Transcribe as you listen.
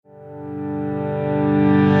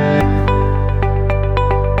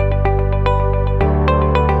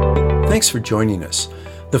Thanks for joining us.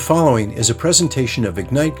 The following is a presentation of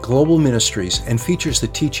Ignite Global Ministries and features the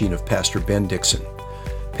teaching of Pastor Ben Dixon.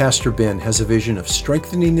 Pastor Ben has a vision of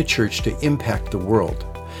strengthening the church to impact the world.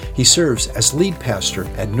 He serves as lead pastor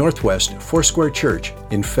at Northwest Foursquare Church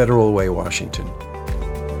in Federal Way, Washington.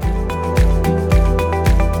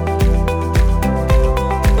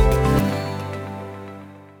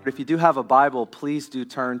 If you do have a Bible, please do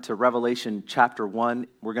turn to Revelation chapter 1.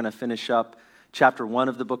 We're going to finish up chapter 1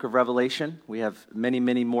 of the book of Revelation. We have many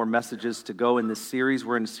more messages to go in this series.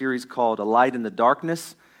 We're in a series called A Light in the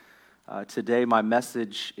Darkness. Today, my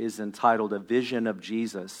message is entitled A Vision of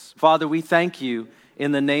Jesus. Father, we thank you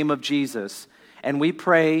in the name of Jesus. And we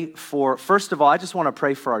pray for, first of all, I just want to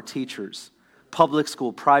pray for our teachers, public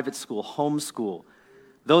school, private school, homeschool,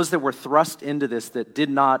 those that were thrust into this that did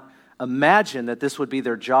not imagine that this would be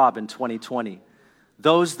their job in 2020.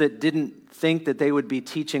 Those that didn't think that they would be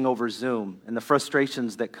teaching over Zoom and the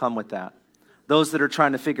frustrations that come with that. Those that are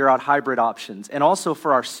trying to figure out hybrid options. And also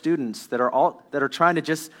for our students that are trying to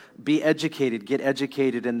just be educated, get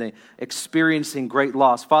educated, and they experiencing great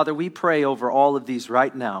loss. Father, we pray over all of these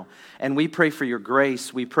right now. And we pray for your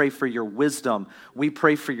grace. We pray for your wisdom. We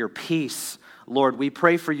pray for your peace. Lord, we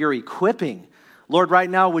pray for your equipping. Lord, right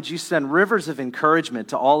now, would you send rivers of encouragement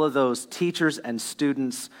to all of those teachers and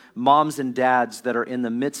students, moms and dads that are in the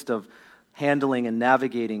midst of handling and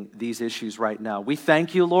navigating these issues right now. We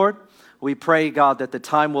thank you, Lord. We pray, God, that the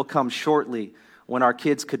time will come shortly when our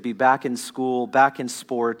kids could be back in school, back in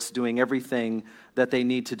sports, doing everything that they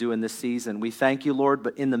need to do in this season. We thank you, Lord,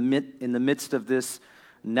 but in the midst of this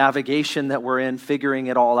navigation that we're in, figuring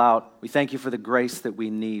it all out, we thank you for the grace that we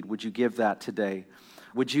need. Would you give that today?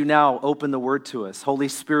 Would you now open the word to us? Holy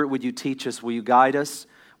Spirit, would you teach us? Will you guide us?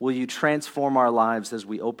 Will you transform our lives as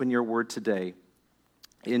we open your word today?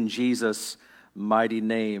 In Jesus' mighty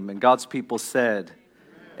name. And God's people said,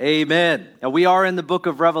 Amen. Now we are in the book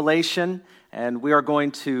of Revelation, and we are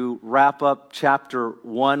going to wrap up chapter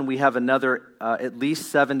 1. We have another at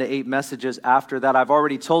least 7 to 8 messages after that. I've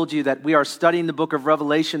already told you that we are studying the book of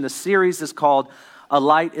Revelation. The series is called A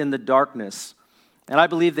Light in the Darkness. And I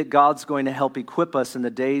believe that God's going to help equip us in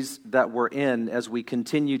the days that we're in as we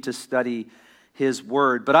continue to study his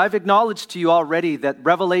word. But I've acknowledged to you already that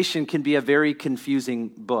Revelation can be a very confusing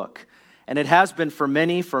book. And it has been for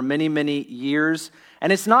many years.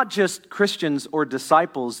 And it's not just Christians or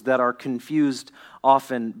disciples that are confused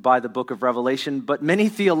often by the book of Revelation, but many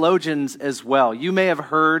theologians as well. You may have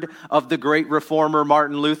heard of the great reformer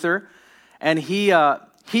Martin Luther. And he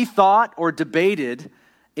thought or debated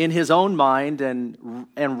in his own mind and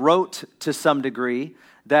wrote to some degree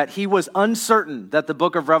that he was uncertain that the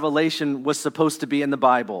book of Revelation was supposed to be in the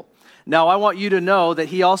Bible. Now, I want you to know that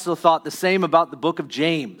he also thought the same about the book of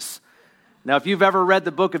James. Now, if you've ever read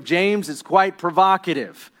the book of James, it's quite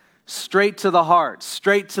provocative, straight to the heart,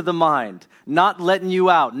 straight to the mind, not letting you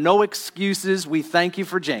out, no excuses. We thank you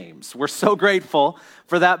for James. We're so grateful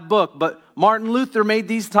for that book. But Martin Luther made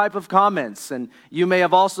these type of comments, and you may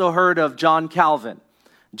have also heard of John Calvin.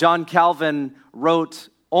 John Calvin wrote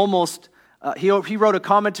he wrote a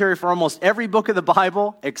commentary for almost every book of the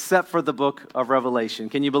Bible except for the book of Revelation.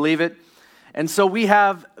 Can you believe it? And so we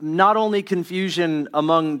have not only confusion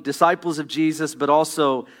among disciples of Jesus, but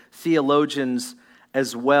also theologians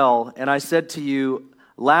as well. And I said to you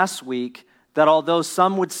last week that although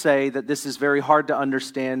some would say that this is very hard to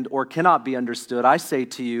understand or cannot be understood, I say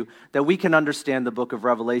to you that we can understand the book of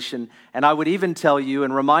Revelation. And I would even tell you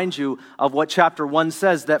and remind you of what chapter 1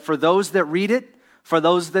 says, that for those that read it, for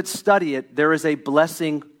those that study it, there is a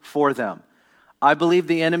blessing for them. I believe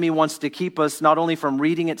the enemy wants to keep us not only from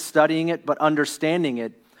reading it, studying it, but understanding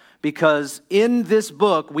it, because in this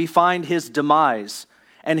book we find his demise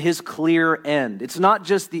and his clear end. It's not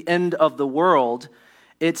just the end of the world.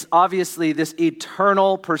 It's obviously this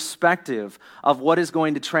eternal perspective of what is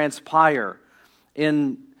going to transpire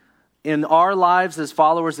in our lives as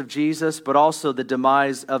followers of Jesus, but also the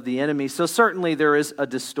demise of the enemy. So certainly there is a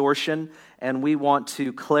distortion, and we want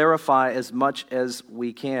to clarify as much as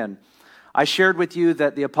we can. I shared with you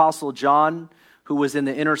that the Apostle John, who was in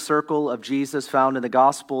the inner circle of Jesus found in the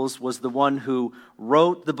Gospels, was the one who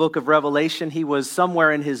wrote the book of Revelation. He was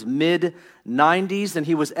somewhere in his mid-90s, and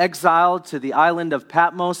he was exiled to the island of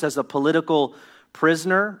Patmos as a political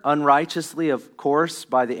prisoner, unrighteously, of course,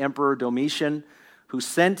 by the Emperor Domitian, who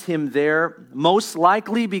sent him there, most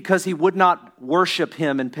likely because he would not worship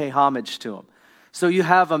him and pay homage to him. So you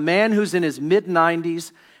have a man who's in his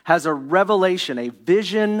mid-90s, has a revelation, a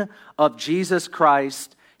vision of Jesus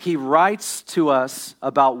Christ. He writes to us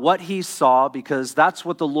about what he saw because that's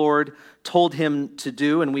what the Lord told him to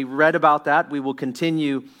do, and we read about that. We will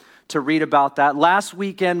continue to read about that. Last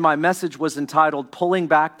weekend, my message was entitled Pulling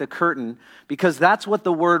Back the Curtain, because that's what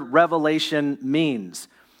the word revelation means.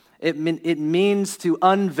 It means to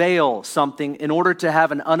unveil something in order to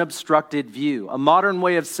have an unobstructed view. A modern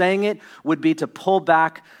way of saying it would be to pull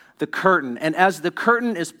back the curtain. And as the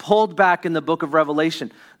curtain is pulled back in the book of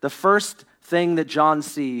Revelation, the first thing that John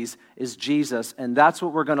sees is Jesus. And that's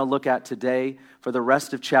what we're going to look at today for the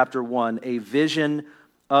rest of chapter 1, a vision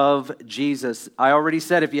of Jesus. I already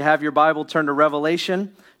said, if you have your Bible, turn to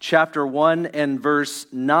Revelation chapter 1 and verse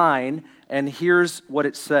 9. And here's what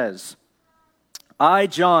it says. I,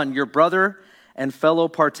 John, your brother and fellow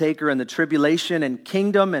partaker in the tribulation and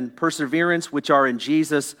kingdom and perseverance which are in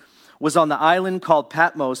Jesus, was on the island called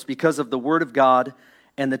Patmos because of the word of God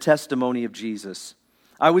and the testimony of Jesus.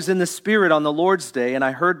 I was in the Spirit on the Lord's day, and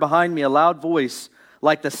I heard behind me a loud voice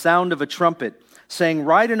like the sound of a trumpet, saying,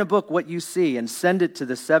 write in a book what you see and send it to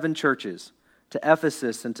the 7 churches, to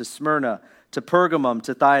Ephesus and to Smyrna, to Pergamum,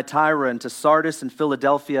 to Thyatira and to Sardis and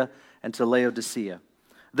Philadelphia and to Laodicea.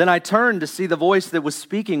 Then I turned to see the voice that was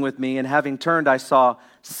speaking with me, and having turned, I saw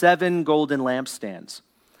 7 golden lampstands.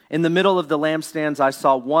 In the middle of the lampstands, I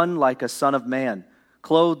saw one like a son of man,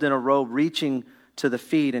 clothed in a robe reaching to the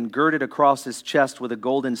feet and girded across his chest with a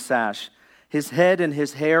golden sash. His head and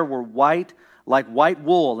his hair were white, like white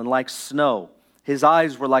wool and like snow. His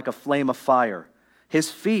eyes were like a flame of fire. His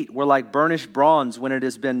feet were like burnished bronze when it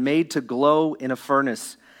has been made to glow in a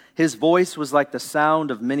furnace. His voice was like the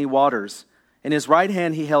sound of many waters. In his right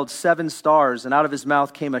hand he held 7 stars, and out of his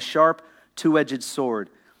mouth came a sharp, 2-edged sword.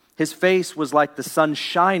 His face was like the sun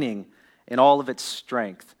shining in all of its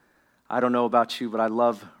strength. I don't know about you, but I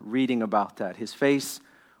love reading about that. His face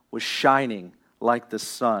was shining like the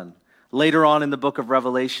sun. Later on in the book of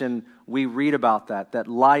Revelation, we read about that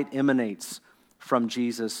light emanates from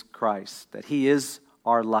Jesus Christ, that he is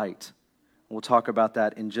our light. We'll talk about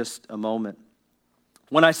that in just a moment.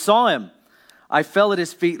 When I saw him, I fell at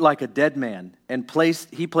his feet like a dead man, and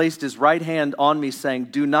he placed his right hand on me, saying,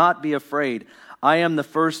 do not be afraid. I am the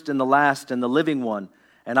first and the last and the living one.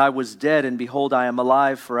 And I was dead, and behold, I am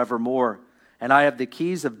alive forevermore. And I have the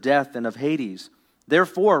keys of death and of Hades.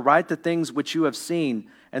 Therefore, write the things which you have seen,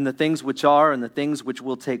 and the things which are, and the things which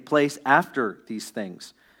will take place after these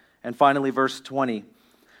things. And finally, verse 20.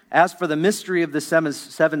 As for the mystery of the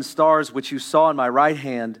 7 stars which you saw in my right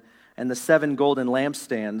hand, and the 7 golden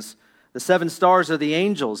lampstands, the 7 stars are the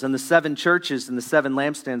angels, and the 7 churches, and the 7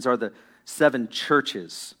 lampstands are the 7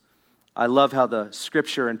 churches. I love how the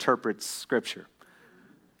Scripture interprets Scripture.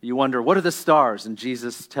 You wonder, what are the stars? And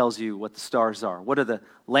Jesus tells you what the stars are. What are the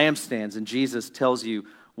lampstands? And Jesus tells you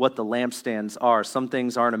what the lampstands are. Some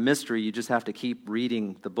things aren't a mystery. You just have to keep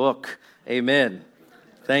reading the book. Amen.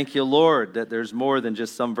 Thank you, Lord, that there's more than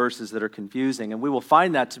just some verses that are confusing. And we will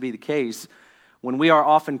find that to be the case when we are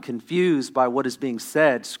often confused by what is being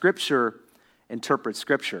said. Scripture interprets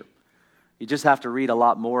Scripture. You just have to read a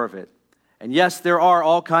lot more of it. And yes, there are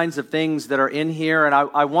all kinds of things that are in here, and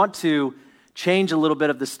I want to change a little bit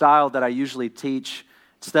of the style that I usually teach.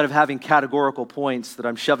 Instead of having categorical points that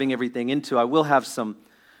I'm shoving everything into, I will have some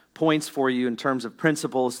points for you in terms of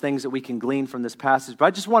principles, things that we can glean from this passage.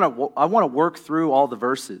 But I want to work through all the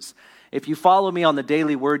verses. If you follow me on the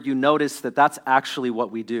Daily Word, you notice that that's actually what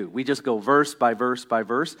we do. We just go verse by verse by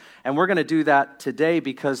verse. And we're going to do that today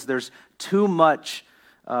because there's too much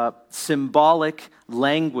symbolic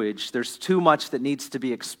language. There's too much that needs to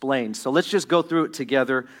be explained. So let's just go through it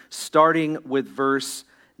together, starting with verse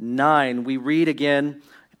 9. We read again,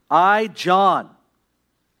 I, John.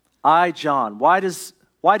 Why does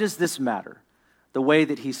this matter? The way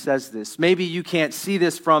that he says this. Maybe you can't see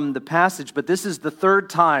this from the passage, but this is the 3rd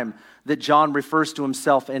time that John refers to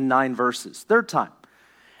himself in 9 verses. 3rd time.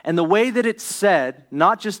 And the way that it's said,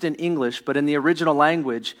 not just in English, but in the original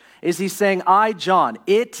language, is he's saying, I, John,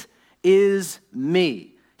 it is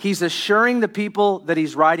me. He's assuring the people that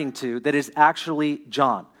he's writing to that is actually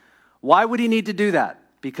John. Why would he need to do that?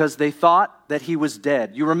 Because they thought that he was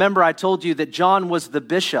dead. You remember I told you that John was the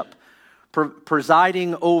bishop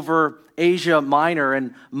presiding over Asia Minor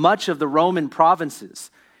and much of the Roman provinces.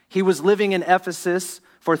 He was living in Ephesus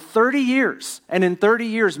for 30 years, and in 30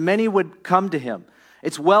 years, many would come to him.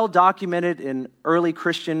 It's well documented in early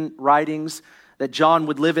Christian writings that John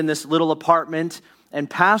would live in this little apartment, and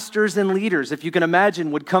pastors and leaders, if you can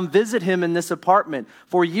imagine, would come visit him in this apartment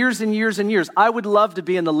for years and years and years. I would love to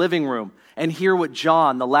be in the living room and hear what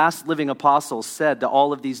John, the last living apostle, said to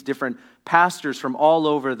all of these different pastors from all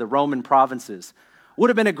over the Roman provinces. Would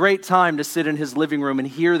have been a great time to sit in his living room and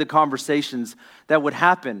hear the conversations that would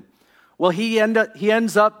happen. Well, he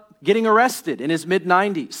ends up getting arrested in his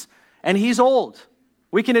mid-90s, and he's old.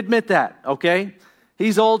 We can admit that, okay?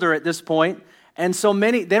 He's older at this point, and so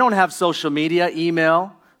they don't have social media,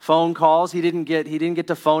 email, phone calls. He didn't get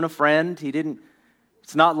to phone a friend.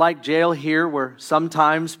 It's not like jail here where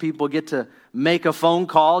sometimes people get to make a phone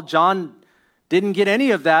call. John didn't get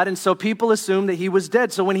any of that, and so people assumed that he was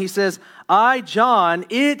dead. So when he says, I, John,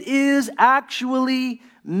 it is actually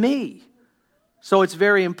me. So it's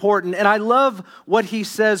very important. And I love what he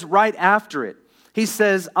says right after it. He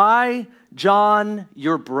says, I, John,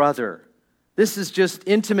 your brother. This is just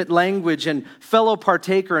intimate language and fellow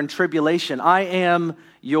partaker in tribulation. I am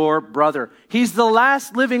your brother. He's the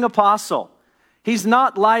last living apostle. He's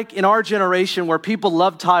not like in our generation where people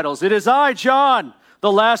love titles. It is I, John,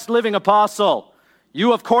 the last living apostle.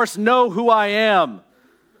 You, of course, know who I am.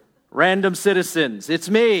 Random citizens, it's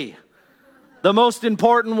me. The most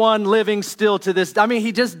important one living still to this.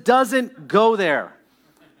 He just doesn't go there.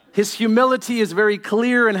 His humility is very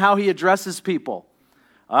clear in how he addresses people.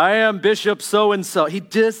 I am Bishop so-and-so. He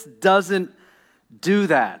just doesn't do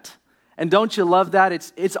that. And don't you love that?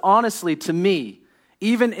 It's honestly, to me,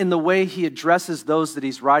 even in the way he addresses those that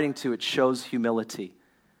he's writing to, it shows humility.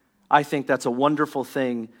 I think that's a wonderful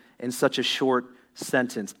thing in such a short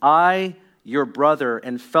sentence. I, your brother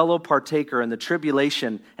and fellow partaker in the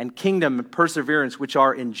tribulation and kingdom and perseverance which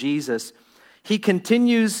are in Jesus. He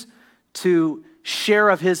continues to share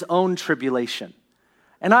of his own tribulation.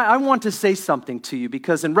 And I want to say something to you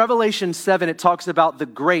because in Revelation 7, it talks about the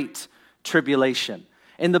great tribulation.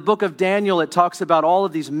 In the book of Daniel, it talks about all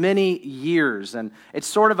of these many years, and it's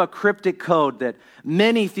sort of a cryptic code that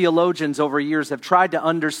many theologians over years have tried to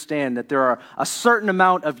understand, that there are a certain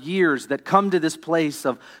amount of years that come to this place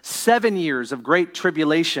of 7 years of great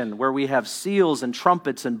tribulation, where we have seals and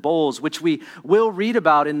trumpets and bowls, which we will read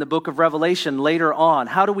about in the book of Revelation later on.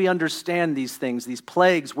 How do we understand these things, these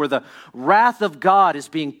plagues, where the wrath of God is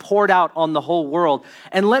being poured out on the whole world?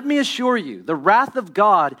 And let me assure you, the wrath of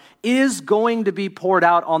God is going to be poured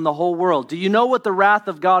out on the whole world. Do you know what the wrath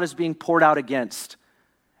of God is being poured out against?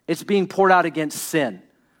 It's being poured out against sin.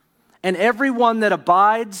 And everyone that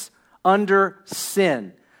abides under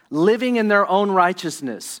sin, living in their own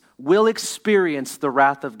righteousness, will experience the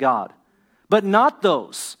wrath of God. But not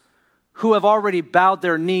those who have already bowed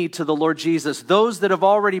their knee to the Lord Jesus, those that have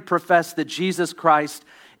already professed that Jesus Christ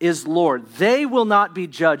is Lord. They will not be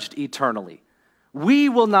judged eternally. We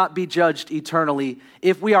will not be judged eternally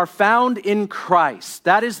if we are found in Christ.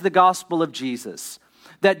 That is the gospel of Jesus,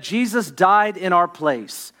 that Jesus died in our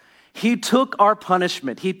place. He took our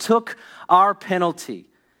punishment. He took our penalty.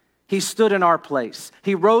 He stood in our place.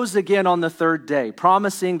 He rose again on the third day,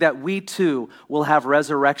 promising that we too will have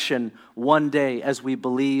resurrection one day as we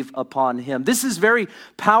believe upon him. This is very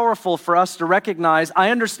powerful for us to recognize.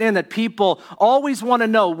 I understand that people always want to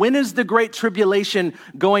know, when is the great tribulation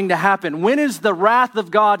going to happen? When is the wrath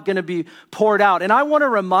of God going to be poured out? And I want to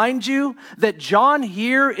remind you that John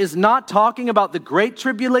here is not talking about the great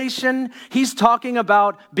tribulation. He's talking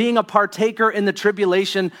about being a partaker in the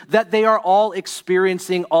tribulation that they are all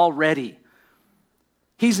experiencing already.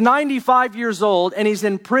 He's 95 years old and he's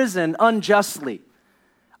in prison unjustly.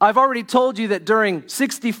 I've already told you that during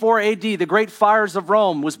 64 AD, the great fires of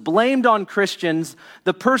Rome was blamed on Christians.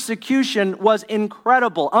 The persecution was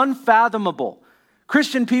incredible, unfathomable.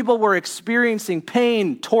 Christian people were experiencing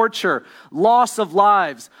pain, torture, loss of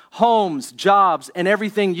lives, homes, jobs, and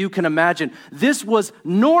everything you can imagine. This was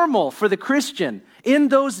normal for the Christian in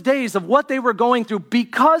those days of what they were going through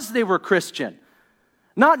because they were Christian.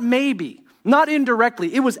 Not maybe. Not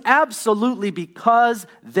indirectly. It was absolutely because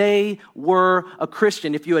they were a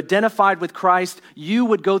Christian. If you identified with Christ, you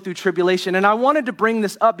would go through tribulation. And I wanted to bring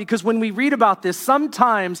this up because when we read about this,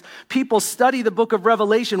 sometimes people study the book of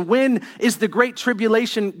Revelation. When is the great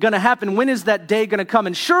tribulation going to happen? When is that day going to come?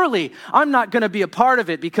 And surely I'm not going to be a part of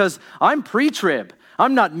it because I'm pre-trib.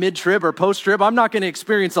 I'm not mid-trib or post-trib. I'm not going to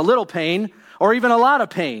experience a little pain or even a lot of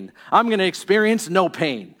pain. I'm going to experience no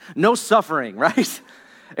pain, no suffering, right?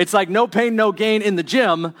 It's like no pain, no gain in the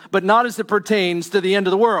gym, but not as it pertains to the end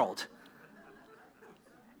of the world.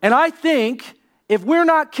 And I think if we're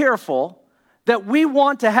not careful, that we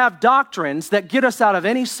want to have doctrines that get us out of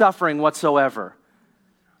any suffering whatsoever.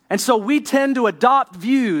 And so we tend to adopt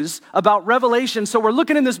views about Revelation. So we're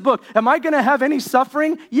looking in this book, am I going to have any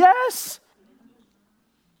suffering? Yes.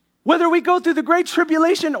 Whether we go through the great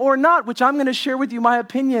tribulation or not, which I'm going to share with you my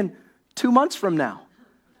opinion 2 months from now.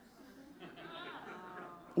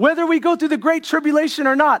 Whether we go through the great tribulation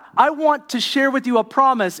or not, I want to share with you a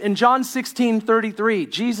promise. In John 16:33,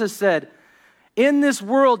 Jesus said, in this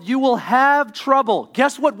world you will have trouble.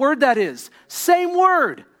 Guess what word that is? Same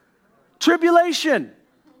word. Tribulation.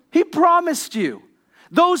 He promised you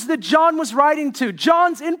Those that John was writing to.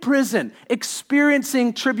 John's in prison,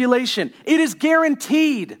 experiencing tribulation. It is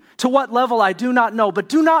guaranteed. To what level, I do not know. But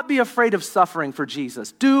do not be afraid of suffering for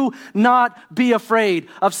Jesus. Do not be afraid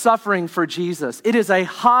of suffering for Jesus. It is a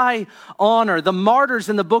high honor. The martyrs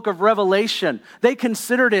in the book of Revelation, they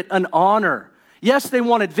considered it an honor. Yes, they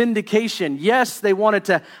wanted vindication. Yes, they wanted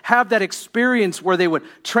to have that experience where they would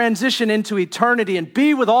transition into eternity and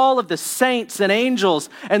be with all of the saints and angels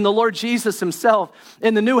and the Lord Jesus himself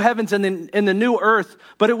in the new heavens and in the new earth.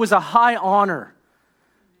 But it was a high honor.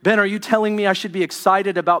 Ben, are you telling me I should be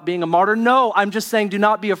excited about being a martyr? No, I'm just saying do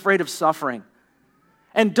not be afraid of suffering.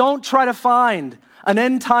 And don't try to find an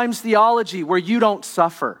end times theology where you don't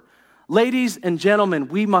suffer. Ladies and gentlemen,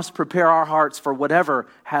 we must prepare our hearts for whatever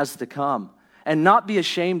has to come. And not be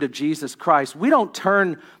ashamed of Jesus Christ. We don't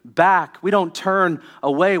turn back. We don't turn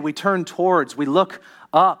away. We turn towards. We look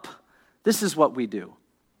up. This is what we do.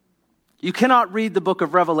 You cannot read the book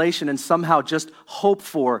of Revelation and somehow just hope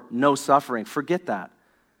for no suffering. Forget that.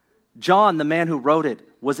 John, the man who wrote it,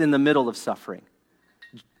 was in the middle of suffering.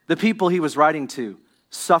 The people he was writing to,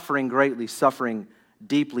 suffering greatly, suffering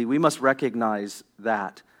deeply. We must recognize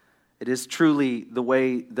that. It is truly the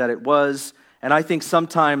way that it was. And I think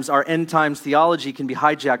sometimes our end times theology can be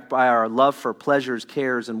hijacked by our love for pleasures,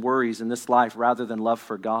 cares, and worries in this life rather than love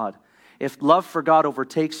for God. If love for God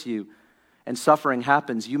overtakes you and suffering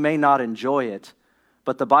happens, you may not enjoy it.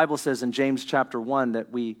 But the Bible says in James chapter 1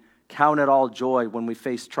 that we count it all joy when we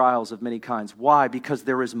face trials of many kinds. Why? Because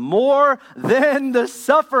there is more than the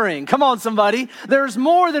suffering. Come on, somebody. There's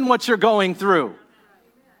more than what you're going through.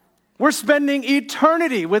 We're spending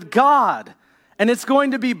eternity with God. And it's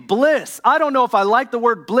going to be bliss. I don't know if I like the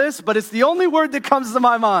word bliss, but it's the only word that comes to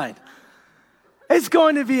my mind. It's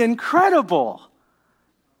going to be incredible.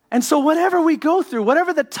 And so whatever we go through,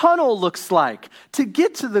 whatever the tunnel looks like, to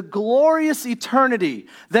get to the glorious eternity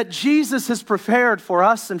that Jesus has prepared for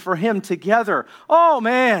us and for him together, oh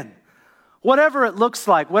man, whatever it looks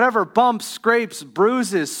like, whatever bumps, scrapes,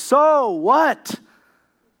 bruises, so what?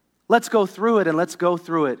 Let's go through it and let's go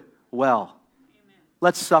through it well.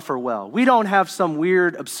 Let's suffer well. We don't have some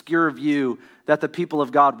weird, obscure view that the people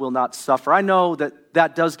of God will not suffer. I know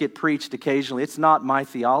that does get preached occasionally. It's not my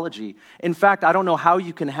theology. In fact, I don't know how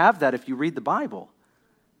you can have that if you read the Bible.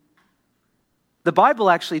 The Bible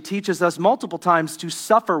actually teaches us multiple times to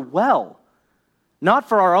suffer well, not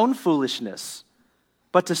for our own foolishness,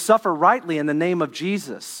 but to suffer rightly in the name of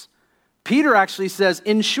Jesus. Peter actually says,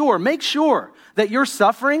 make sure that your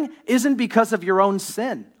suffering isn't because of your own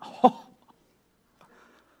sin.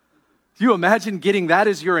 Do you imagine getting that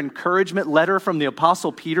as your encouragement letter from the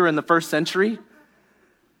Apostle Peter in the first century?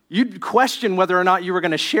 You'd question whether or not you were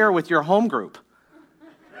going to share with your home group.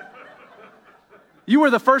 You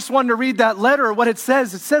were the first one to read that letter. What it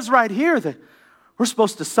says right here that we're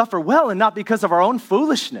supposed to suffer well and not because of our own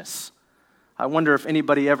foolishness. I wonder if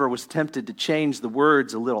anybody ever was tempted to change the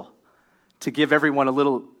words a little, to give everyone a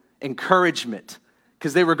little encouragement,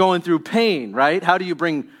 because they were going through pain, right? How do you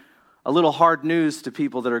bring a little hard news to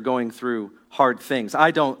people that are going through hard things? I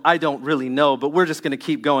don't really know, but we're just going to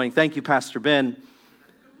keep going. Thank you, Pastor Ben.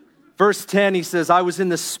 Verse 10, he says, I was in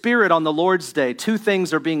the Spirit on the Lord's day. Two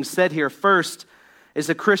things are being said here. First is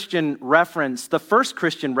a Christian reference, the first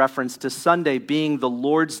Christian reference to Sunday being the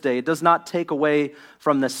Lord's day. It does not take away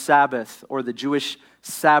from the Sabbath or the Jewish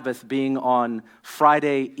Sabbath being on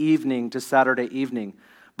Friday evening to Saturday evening.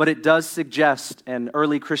 But it does suggest, and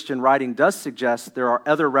early Christian writing does suggest, there are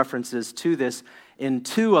other references to this in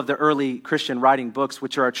two of the early Christian writing books,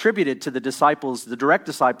 which are attributed to the disciples, the direct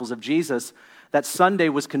disciples of Jesus, that Sunday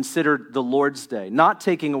was considered the Lord's day, not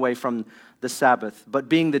taking away from the Sabbath, but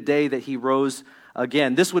being the day that he rose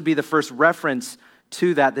again. This would be the first reference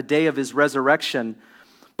to that, the day of his resurrection.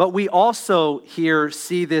 But we also here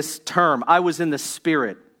see this term, I was in the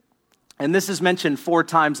Spirit. And this is mentioned 4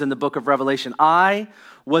 times in the book of Revelation. I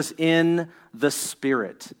was in the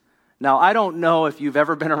Spirit. Now, I don't know if you've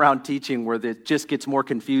ever been around teaching where it just gets more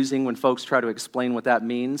confusing when folks try to explain what that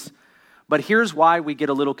means. But here's why we get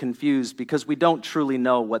a little confused, because we don't truly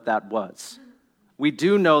know what that was. We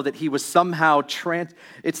do know that he was somehow,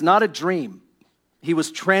 it's not a dream. He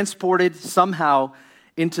was transported somehow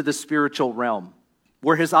into the spiritual realm,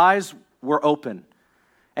 where his eyes were open,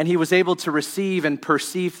 and he was able to receive and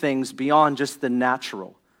perceive things beyond just the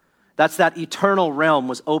natural. That eternal realm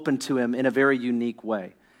was open to him in a very unique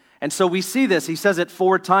way. And so we see this. He says it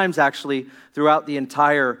 4 times actually throughout the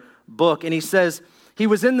entire book. And he says, He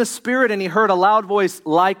was in the Spirit and he heard a loud voice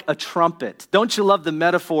like a trumpet. Don't you love the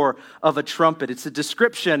metaphor of a trumpet? It's a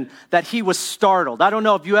description that he was startled. I don't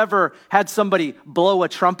know if you ever had somebody blow a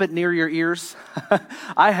trumpet near your ears.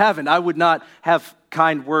 I haven't. I would not have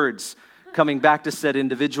kind words coming back to said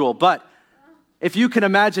individual. But if you can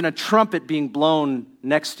imagine a trumpet being blown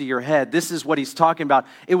next to your head, this is what he's talking about.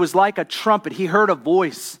 It was like a trumpet. He heard a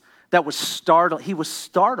voice that was startled. He was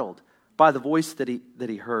startled by the voice that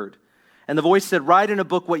he heard. And the voice said, write in a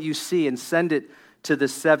book what you see and send it to the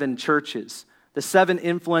 7 churches, the 7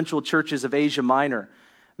 influential churches of Asia Minor.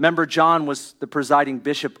 Remember, John was the presiding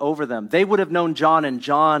bishop over them. They would have known John, and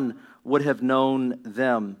John would have known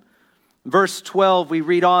them. Verse 12, we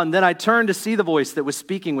read on, then I turned to see the voice that was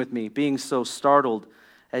speaking with me, being so startled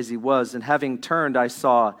as he was. And having turned, I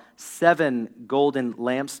saw 7 golden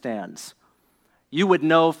lampstands. You would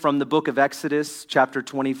know from the book of Exodus, chapter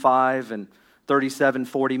 25 and 37,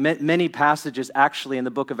 40, many passages actually in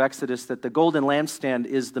the book of Exodus, that the golden lampstand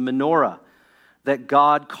is the menorah that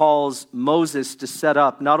God calls Moses to set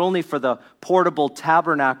up, not only for the portable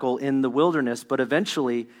tabernacle in the wilderness, but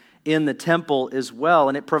eventually in the temple as well.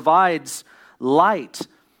 And it provides light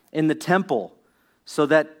in the temple so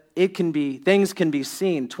that things can be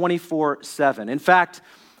seen 24/7. In fact,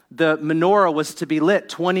 the menorah was to be lit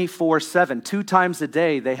 24/7. 2 times a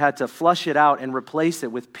day, they had to flush it out and replace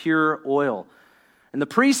it with pure oil. And the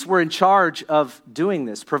priests were in charge of doing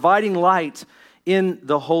this, providing light in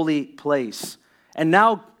the holy place. And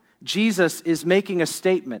now Jesus is making a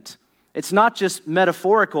statement. It's not just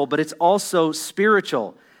metaphorical, but it's also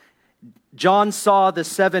spiritual. John saw the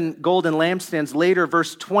 7 golden lampstands. Later,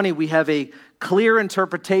 verse 20, we have a clear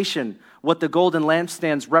interpretation what the golden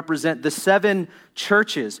lampstands represent. The 7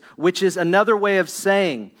 churches, which is another way of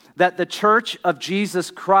saying that the church of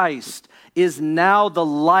Jesus Christ is now the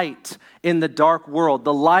light in the dark world,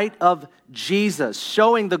 the light of Jesus,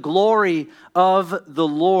 showing the glory of the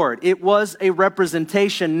Lord. It was a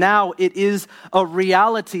representation. Now it is a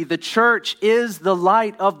reality. The church is the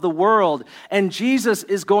light of the world, and Jesus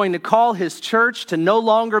is going to call his church to no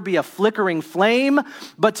longer be a flickering flame,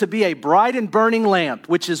 but to be a bright and burning lamp,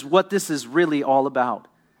 which is what this is really all about.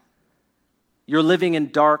 You're living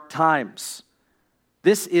in dark times.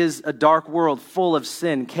 This is a dark world full of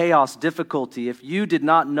sin, chaos, difficulty. If you did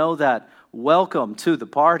not know that, welcome to the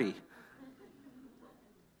party.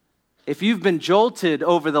 If you've been jolted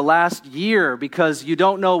over the last year because you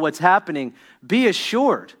don't know what's happening, be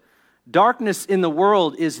assured. Darkness in the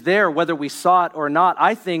world is there whether we saw it or not.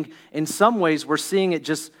 I think in some ways we're seeing it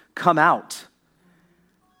just come out.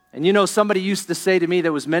 And you know, somebody used to say to me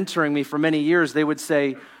that was mentoring me for many years, they would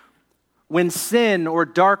say, when sin or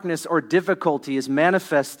darkness or difficulty is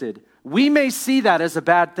manifested, we may see that as a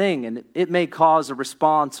bad thing and it may cause a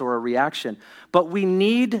response or a reaction. But we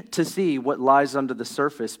need to see what lies under the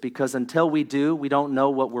surface, because until we do, we don't know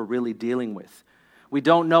what we're really dealing with. We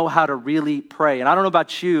don't know how to really pray. And I don't know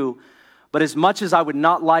about you, but as much as I would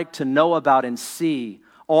not like to know about and see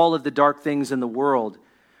all of the dark things in the world,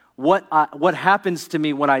 what happens to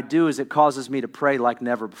me when I do is it causes me to pray like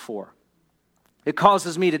never before. It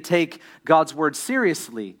causes me to take God's word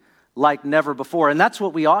seriously like never before. And that's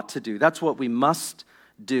what we ought to do. That's what we must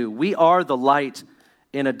do. We are the light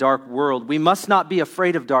in a dark world. We must not be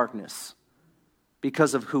afraid of darkness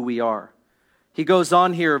because of who we are. He goes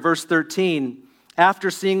on here, verse 13, after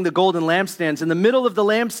seeing the golden lampstands, in the middle of the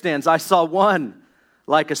lampstands, I saw one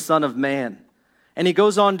like a son of man. And he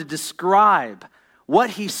goes on to describe what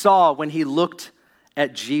he saw when he looked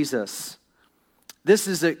at Jesus. This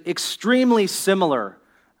is an extremely similar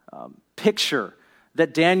picture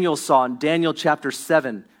that Daniel saw in Daniel chapter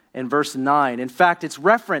 7 and verse 9. In fact, it's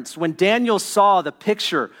referenced when Daniel saw the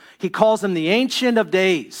picture, he calls him the Ancient of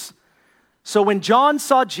Days. So when John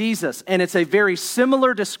saw Jesus, and it's a very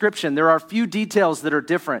similar description, there are a few details that are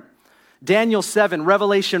different. Daniel 7,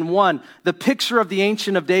 Revelation 1, the picture of the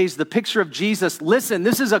Ancient of Days, the picture of Jesus. Listen,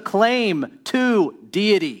 this is a claim to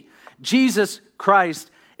deity. Jesus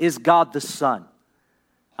Christ is God the Son.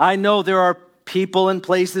 I know there are people and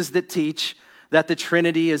places that teach that the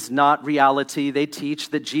Trinity is not reality. They teach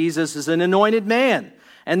that Jesus is an anointed man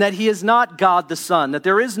and that he is not God the Son, that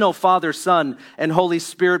there is no Father, Son, and Holy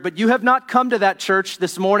Spirit. But you have not come to that church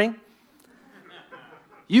this morning.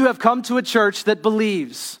 You have come to a church that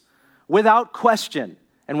believes without question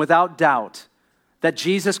and without doubt that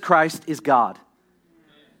Jesus Christ is God.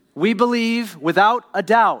 We believe without a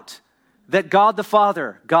doubt that God the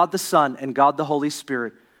Father, God the Son, and God the Holy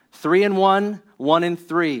Spirit, 3 in 1, 1 in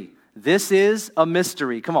 3. This is a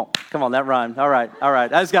mystery. Come on, that rhymed. All right. I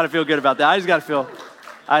just got to feel good about that.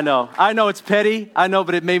 I know it's petty. I know,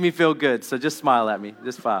 but it made me feel good. So just smile at me.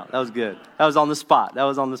 Just smile. That was good. That was on the spot.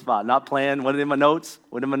 Not planned. What in my notes?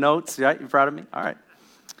 Right? You proud of me? All right.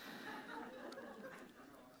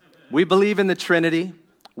 We believe in the Trinity.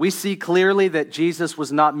 We see clearly that Jesus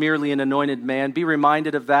was not merely an anointed man. Be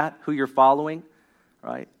reminded of that, who you're following,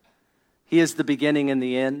 right? He is the beginning and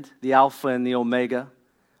the end, the Alpha and the Omega.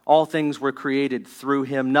 All things were created through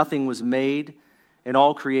him. Nothing was made in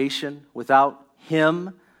all creation without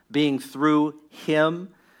him, being through him.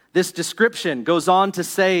 This description goes on to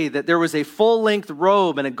say that there was a full-length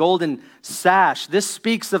robe and a golden sash. This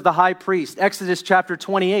speaks of the high priest. Exodus chapter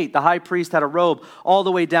 28, the high priest had a robe all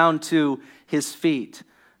the way down to his feet.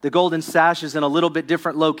 The golden sash is in a little bit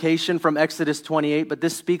different location from Exodus 28, but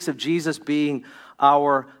this speaks of Jesus being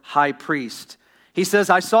our high priest. He says,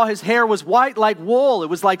 I saw his hair was white like wool. It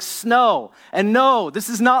was like snow. And no, this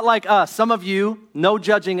is not like us. Some of you, no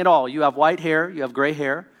judging at all. You have white hair. You have gray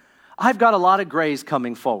hair. I've got a lot of grays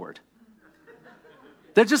coming forward.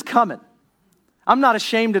 They're just coming. I'm not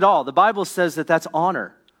ashamed at all. The Bible says that that's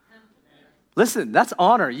honor. Listen, that's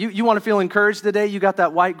honor. You want to feel encouraged today? You got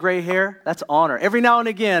that white gray hair? That's honor. Every now and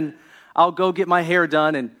again, I'll go get my hair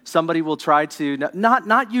done and somebody will try to,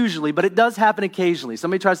 not usually, but it does happen occasionally.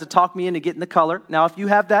 Somebody tries to talk me into getting the color. Now, if you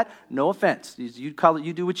have that, no offense. You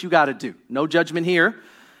do what you got to do. No judgment here.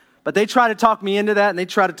 But they try to talk me into that, and they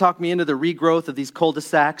try to talk me into the regrowth of these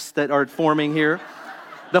cul-de-sacs that are forming here,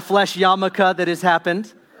 the flesh yarmulke that has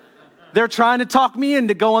happened. They're trying to talk me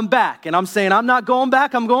into going back, and I'm saying, I'm not going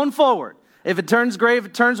back, I'm going forward. If it turns gray, if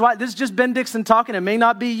it turns white, this is just Ben Dixon talking. It may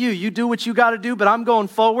not be you. You do what you got to do, but I'm going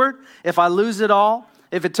forward. If I lose it all,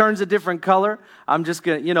 if it turns a different color, I'm just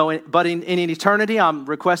going to, but in eternity, I'm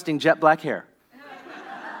requesting jet black hair.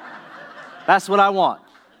 That's what I want.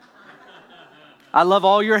 I love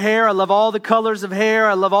all your hair. I love all the colors of hair.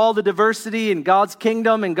 I love all the diversity in God's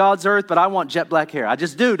kingdom and God's earth, but I want jet black hair. I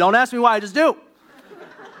just do. Don't ask me why. I just do.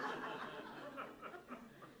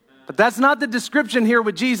 But that's not the description here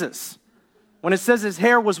with Jesus. When it says his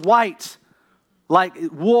hair was white, like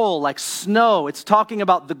wool, like snow, it's talking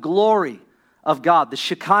about the glory of God, the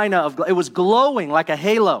Shekinah of God. It was glowing like a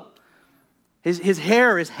halo. His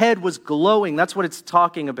hair, his head was glowing. That's what it's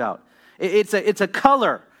talking about. It's a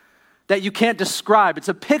color that you can't describe. It's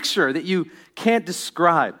a picture that you can't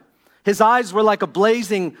describe. His eyes were like a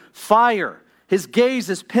blazing fire. His gaze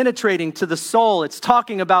is penetrating to the soul. It's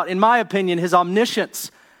talking about, in my opinion, his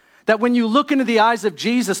omniscience. That when you look into the eyes of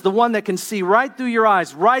Jesus, the one that can see right through your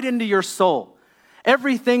eyes, right into your soul,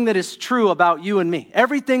 everything that is true about you and me,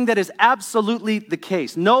 everything that is absolutely the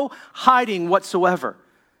case, no hiding whatsoever,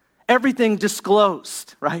 everything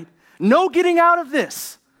disclosed, right? No getting out of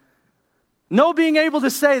this. No being able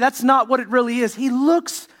to say that's not what it really is. He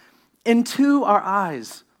looks into our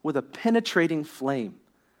eyes with a penetrating flame,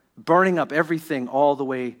 burning up everything all the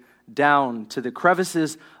way down to the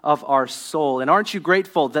crevices of our soul. And aren't you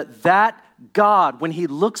grateful that God, when he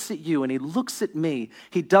looks at you and he looks at me,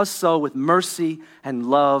 he does so with mercy and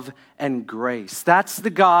love and grace. That's the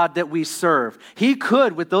God that we serve. He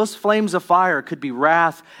could, with those flames of fire, could be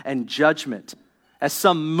wrath and judgment, as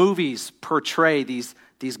some movies portray these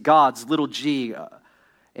gods, little g,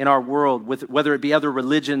 in our world, whether it be other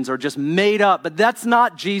religions or just made up. But that's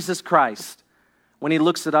not Jesus Christ. When he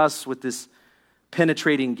looks at us with this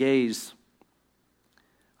penetrating gaze,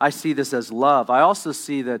 I see this as love. I also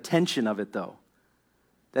see the tension of it, though.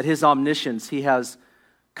 That his omniscience, he has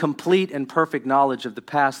complete and perfect knowledge of the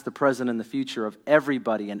past, the present, and the future of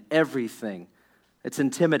everybody and everything. It's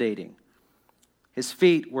intimidating. His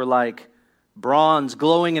feet were like bronze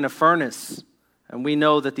glowing in a furnace. And we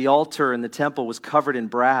know that the altar in the temple was covered in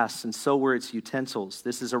brass, and so were its utensils.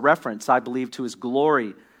 This is a reference, I believe, to his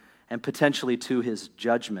glory and potentially to his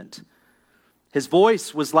judgment. His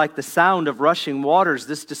voice was like the sound of rushing waters.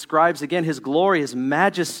 This describes, again, his glory, his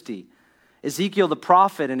majesty. Ezekiel the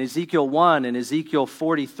prophet in Ezekiel 1 and Ezekiel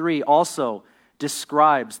 43 also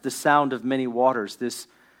describes the sound of many waters.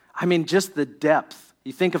 Just the depth.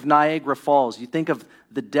 You think of Niagara Falls. You think of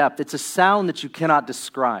the depth. It's a sound that you cannot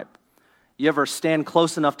describe. You ever stand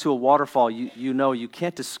close enough to a waterfall, you know you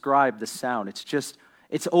can't describe the sound.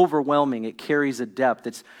 It's overwhelming. It carries a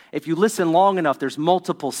depth. If you listen long enough, there's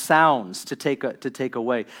multiple sounds to take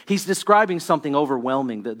away. He's describing something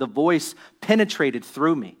overwhelming. The voice penetrated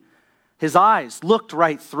through me. His eyes looked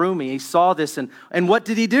right through me. He saw this, and what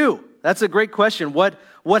did he do? That's a great question.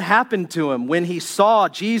 What happened to him when he saw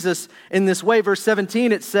Jesus in this way? Verse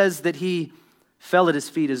 17, it says that he fell at his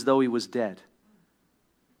feet as though he was dead.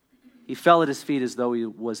 He fell at his feet as though he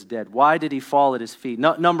was dead. Why did he fall at his feet?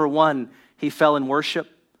 Number one, he fell in worship.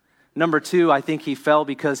 Number two, I think he fell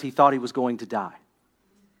because he thought he was going to die.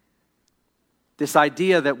 This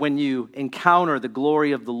idea that when you encounter the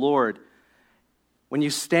glory of the Lord, when you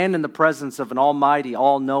stand in the presence of an almighty,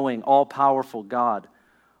 all-knowing, all-powerful God,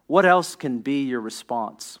 what else can be your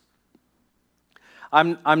response?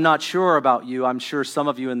 I'm not sure about you. I'm sure some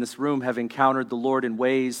of you in this room have encountered the Lord in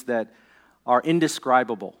ways that are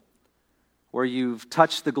indescribable, where you've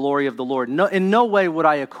touched the glory of the Lord. No, in no way would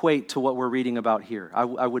I equate to what we're reading about here.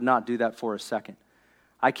 I would not do that for a second.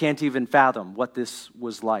 I can't even fathom what this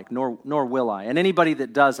was like, nor will I. And anybody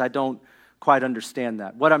that does, I don't quite understand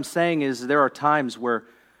that. What I'm saying is there are times where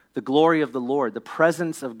the glory of the Lord, the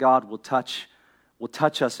presence of God will touch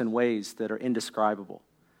us in ways that are indescribable.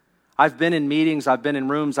 I've been in meetings, I've been in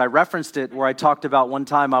rooms. I referenced it where I talked about one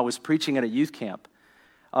time I was preaching at a youth camp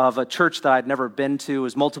of a church that I'd never been to. It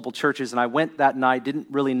was multiple churches, and I went that night, didn't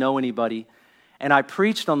really know anybody, and I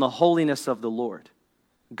preached on the holiness of the Lord.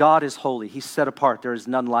 God is holy. He's set apart. There is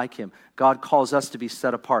none like him. God calls us to be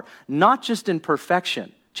set apart, not just in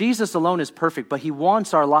perfection. Jesus alone is perfect, but he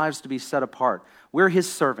wants our lives to be set apart. We're his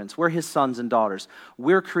servants. We're his sons and daughters.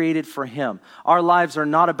 We're created for him. Our lives are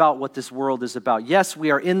not about what this world is about. Yes,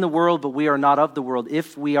 we are in the world, but we are not of the world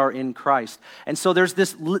if we are in Christ. And so there's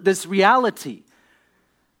this reality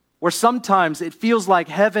where sometimes it feels like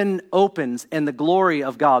heaven opens and the glory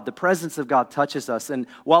of God, the presence of God touches us. And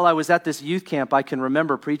while I was at this youth camp, I can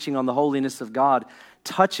remember preaching on the holiness of God,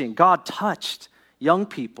 God touched young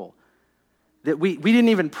people. That we didn't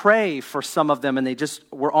even pray for some of them, and they just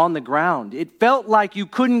were on the ground. It felt like you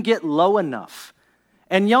couldn't get low enough.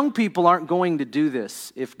 And young people aren't going to do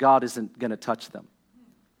this if God isn't going to touch them.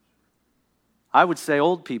 I would say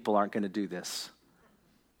old people aren't going to do this.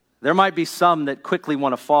 There might be some that quickly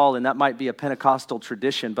want to fall, and that might be a Pentecostal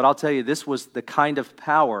tradition. But I'll tell you, this was the kind of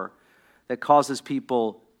power that causes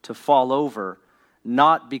people to fall over,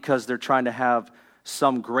 not because they're trying to have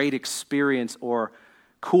some great experience or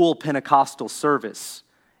cool Pentecostal service.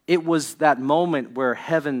 It was that moment where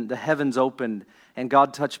the heavens opened and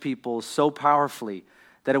God touched people so powerfully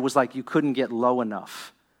that it was like you couldn't get low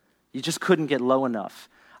enough. You just couldn't get low enough.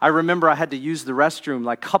 I remember I had to use the restroom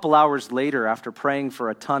like a couple hours later after praying for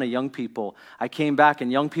a ton of young people. I came back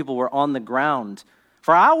and young people were on the ground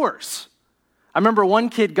for hours. I remember one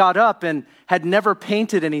kid got up and had never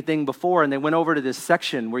painted anything before, and they went over to this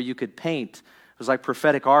section where you could paint. It was like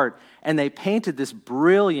prophetic art, and they painted this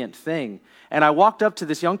brilliant thing. And I walked up to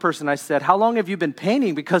this young person, and I said, "How long have you been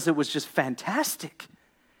painting?" Because it was just fantastic.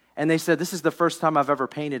 And they said, "This is the first time I've ever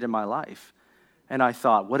painted in my life." And I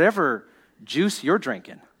thought, whatever juice you're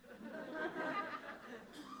drinking.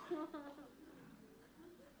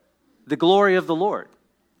 The glory of the Lord.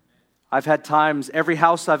 I've had times, every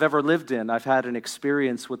house I've ever lived in, I've had an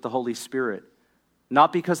experience with the Holy Spirit.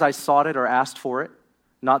 Not because I sought it or asked for it.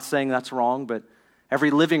 Not saying that's wrong, but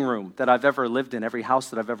every living room that I've ever lived in, every house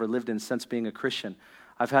that I've ever lived in since being a Christian,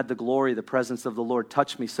 I've had the glory, the presence of the Lord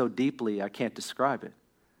touch me so deeply I can't describe it.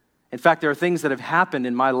 In fact, there are things that have happened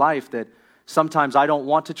in my life that sometimes I don't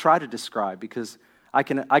want to try to describe because I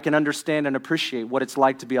can understand and appreciate what it's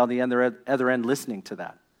like to be on the other end listening to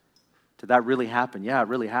that. Did that really happen? Yeah, it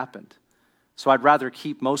really happened. So I'd rather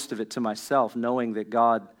keep most of it to myself, knowing that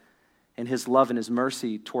God, in his love and his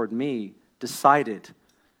mercy toward me, decided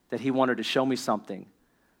that he wanted to show me something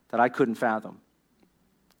that I couldn't fathom.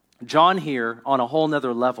 John here, on a whole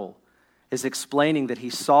nother level, is explaining that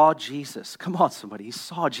he saw Jesus. Come on, somebody. He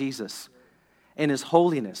saw Jesus in his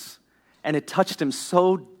holiness, and it touched him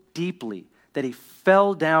so deeply that he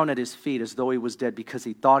fell down at his feet as though he was dead because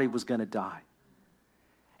he thought he was going to die.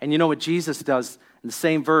 And you know what Jesus does? In the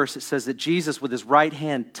same verse, it says that Jesus with his right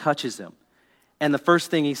hand touches him. And the first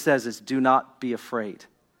thing he says is, "Do not be afraid."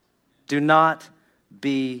 Do not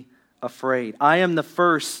be afraid. I am the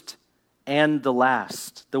first and the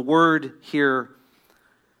last. The word here,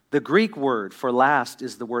 the Greek word for last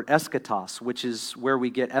is the word eschatos, which is where we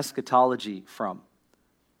get eschatology from,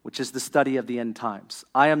 which is the study of the end times.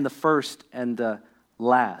 I am the first and the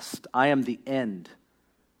last. I am the end.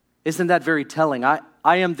 Isn't that very telling? I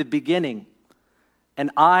am the beginning,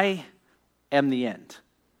 and I am the end.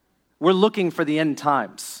 We're looking for the end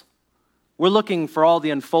times. We're looking for all the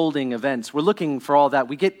unfolding events. We're looking for all that.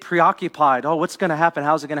 We get preoccupied. Oh, what's going to happen?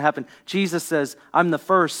 How's it going to happen? Jesus says, "I'm the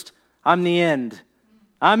first. I'm the end.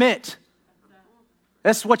 I'm it."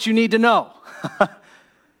 That's what you need to know.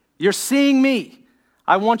 You're seeing me.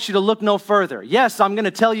 I want you to look no further. Yes, I'm going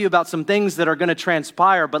to tell you about some things that are going to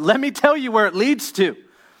transpire, but let me tell you where it leads to.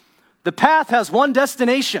 The path has one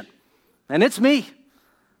destination, and it's me.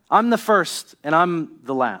 I'm the first, and I'm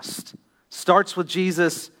the last. Starts with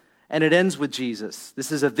Jesus, and it ends with Jesus.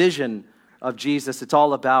 This is a vision of Jesus. It's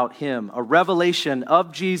all about him. A revelation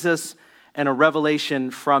of Jesus and a revelation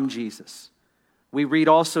from Jesus. We read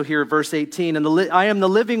also here, verse 18, I am the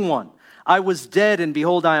living one. I was dead, and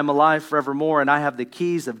behold, I am alive forevermore, and I have the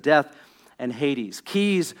keys of death and Hades.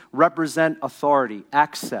 Keys represent authority,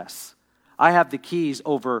 access. I have the keys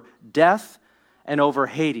over death and over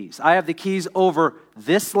Hades. I have the keys over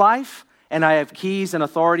this life, and I have keys and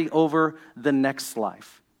authority over the next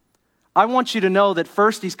life. I want you to know that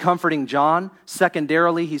first, he's comforting John.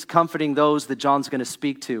 Secondarily, he's comforting those that John's going to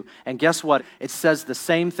speak to. And guess what? It says the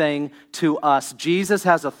same thing to us. Jesus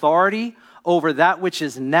has authority over that which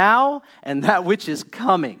is now and that which is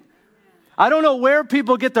coming. I don't know where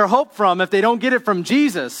people get their hope from if they don't get it from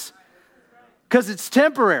Jesus, because it's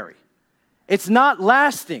temporary. It's not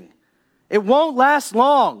lasting. It won't last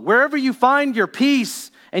long. Wherever you find your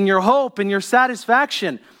peace and your hope and your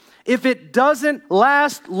satisfaction, if it doesn't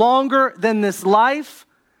last longer than this life,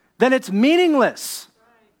 then it's meaningless.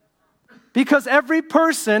 Because every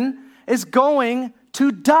person is going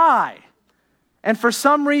to die. And for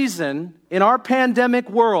some reason, in our pandemic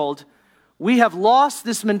world, we have lost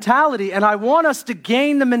this mentality, and I want us to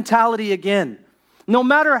gain the mentality again. No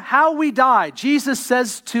matter how we die, Jesus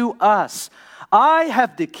says to us, I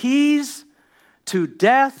have the keys to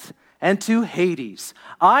death and to Hades.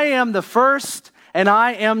 I am the first and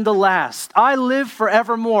I am the last. I live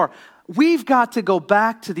forevermore. We've got to go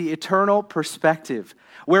back to the eternal perspective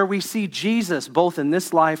where we see Jesus both in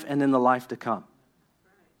this life and in the life to come.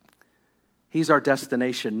 He's our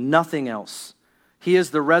destination, nothing else. He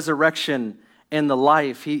is the resurrection and the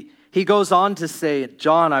life. He goes on to say,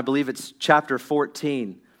 John, I believe it's chapter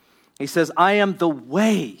 14. He says, I am the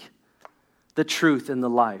way, the truth, and the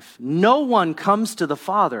life. No one comes to the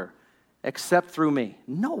Father except through me.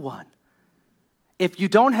 No one. If you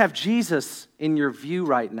don't have Jesus in your view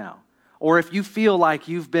right now, or if you feel like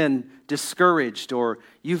you've been discouraged or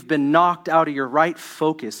you've been knocked out of your right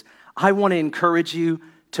focus, I want to encourage you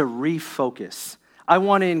to refocus. I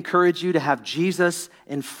want to encourage you to have Jesus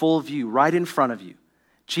in full view, right in front of you.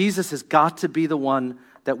 Jesus has got to be the one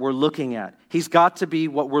that we're looking at. He's got to be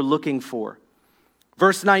what we're looking for.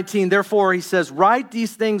 Verse 19, therefore, he says, write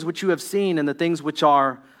these things which you have seen and the things which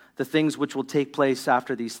are the things which will take place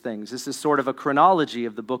after these things. This is sort of a chronology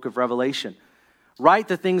of the book of Revelation. Write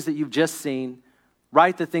the things that you've just seen,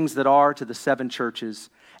 write the things that are to the 7 churches,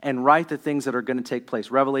 and write the things that are going to take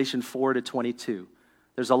place. Revelation 4 to 22.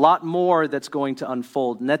 There's a lot more that's going to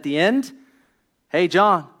unfold. And at the end, hey,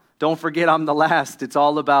 John, don't forget I'm the last. It's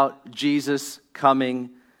all about Jesus coming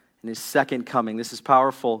and his second coming. This is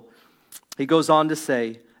powerful. He goes on to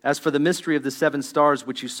say, as for the mystery of the 7 stars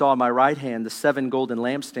which you saw in my right hand, the 7 golden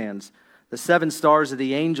lampstands, the 7 stars are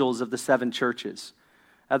the angels of the 7 churches.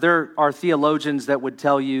 There are theologians that would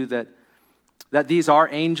tell you that these are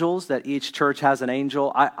angels, that each church has an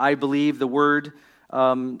angel. I believe the word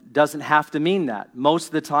doesn't have to mean that. Most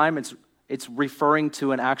of the time it's referring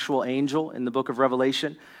to an actual angel in the book of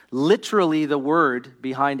Revelation. Literally, the word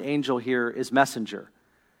behind angel here is messenger.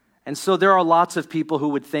 And so there are lots of people who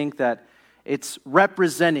would think that it's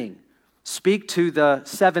representing, speak to the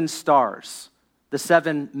 7 stars, the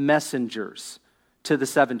 7 messengers to the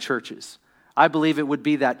 7 churches. I believe it would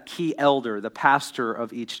be that key elder, the pastor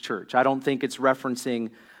of each church. I don't think it's referencing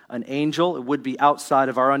an angel. It would be outside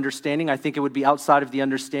of our understanding. I think it would be outside of the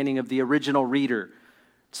understanding of the original reader.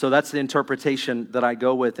 So that's the interpretation that I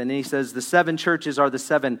go with. And he says the 7 churches are the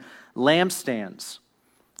 7 lampstands.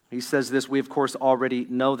 He says this, we of course already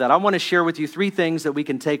know that. I want to share with you 3 things that we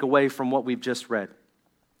can take away from what we've just read.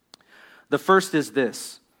 The first is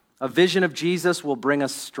this: a vision of Jesus will bring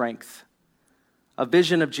us strength. A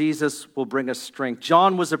vision of Jesus will bring us strength.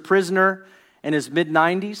 John was a prisoner in his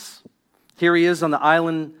mid-90s. Here he is on the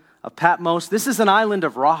island of Patmos. This is an island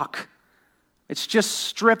of rock. It's just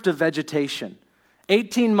stripped of vegetation.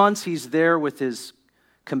 18 months he's there with his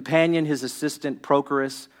companion, his assistant,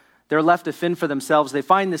 Prochorus. They're left to fend for themselves. They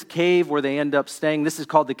find this cave where they end up staying. This is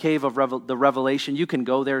called the Cave of the Revelation. You can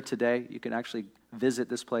go there today. You can actually visit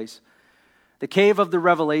this place. The Cave of the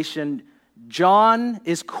Revelation. John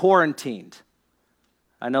is quarantined.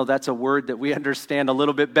 I know that's a word that we understand a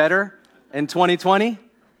little bit better in 2020.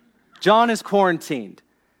 John is quarantined.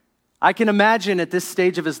 I can imagine at this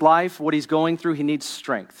stage of his life what he's going through. He needs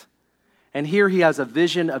strength. And here he has a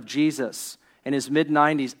vision of Jesus in his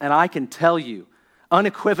mid-90s. And I can tell you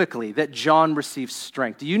unequivocally that John receives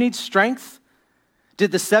strength. Do you need strength?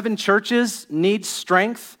 Did the 7 churches need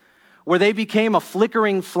strength? Where they became a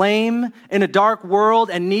flickering flame in a dark world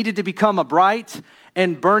and needed to become a bright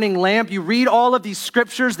and burning lamp. You read all of these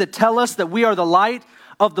scriptures that tell us that we are the light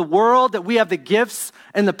of the world, that we have the gifts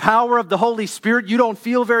and the power of the Holy Spirit. You don't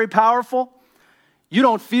feel very powerful. You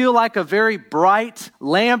don't feel like a very bright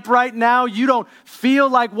lamp right now. You don't feel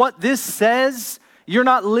like what this says You're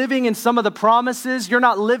not living in some of the promises. You're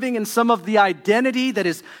not living in some of the identity that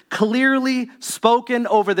is clearly spoken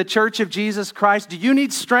over the church of Jesus Christ. Do you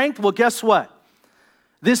need strength? Well, guess what?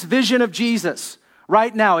 This vision of Jesus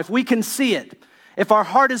right now, if we can see it, if our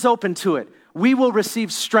heart is open to it, we will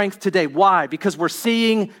receive strength today. Why? Because we're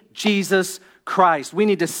seeing Jesus Christ. We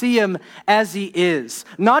need to see him as he is.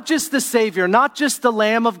 Not just the Savior, not just the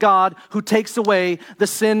Lamb of God who takes away the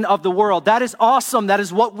sin of the world. That is awesome. That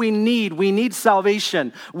is what we need. We need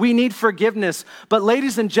salvation. We need forgiveness. But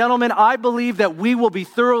ladies and gentlemen, I believe that we will be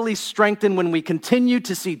thoroughly strengthened when we continue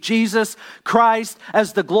to see Jesus Christ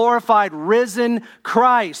as the glorified, risen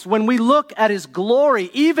Christ. When we look at his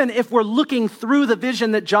glory, even if we're looking through the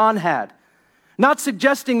vision that John had. Not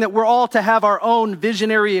suggesting that we're all to have our own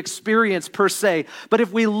visionary experience per se, but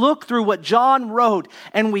if we look through what John wrote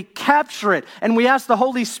and we capture it and we ask the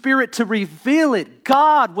Holy Spirit to reveal it,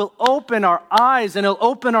 God will open our eyes and he'll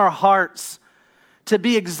open our hearts to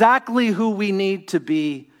be exactly who we need to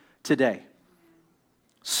be today.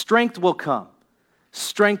 Strength will come.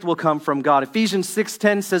 Strength will come from God. Ephesians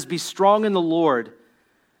 6:10 says, "Be strong in the Lord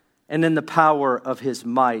and in the power of his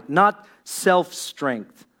might." Not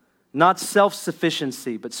self-strength. Not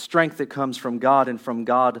self-sufficiency, but strength that comes from God and from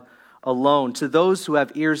God alone. To those who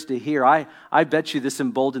have ears to hear, I bet you this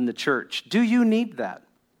emboldened the church. Do you need that?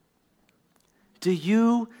 Do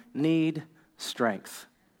you need strength?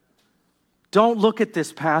 Don't look at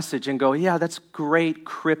this passage and go, yeah, that's great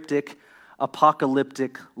cryptic,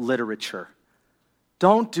 apocalyptic literature.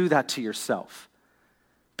 Don't do that to yourself.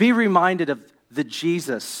 Be reminded of the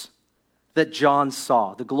Jesus that John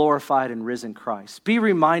saw, the glorified and risen Christ. Be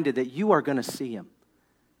reminded that you are going to see him.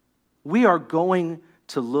 We are going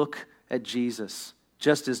to look at Jesus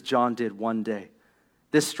just as John did one day.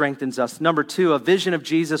 This strengthens us. Number two, a vision of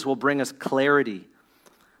Jesus will bring us clarity.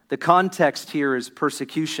 The context here is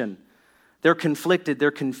persecution. They're conflicted,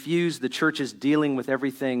 they're confused. The church is dealing with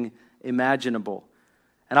everything imaginable.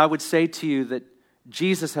 And I would say to you that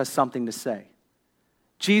Jesus has something to say.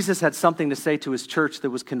 Jesus had something to say to his church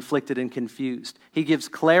that was conflicted and confused. He gives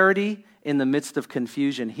clarity in the midst of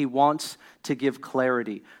confusion. He wants to give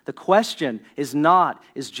clarity. The question is not,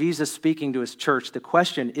 is Jesus speaking to his church? The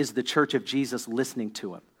question is the church of Jesus listening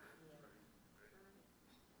to him.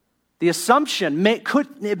 The assumption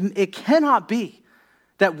it cannot be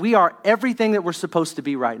that we are everything that we're supposed to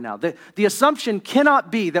be right now. The assumption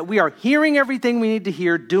cannot be that we are hearing everything we need to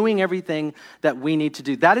hear, doing everything that we need to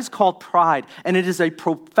do. That is called pride, and it is a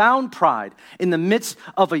profound pride in the midst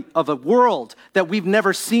of a world that we've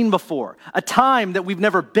never seen before, a time that we've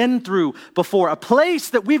never been through before, a place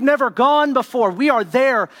that we've never gone before. We are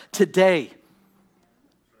there today.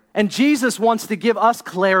 And Jesus wants to give us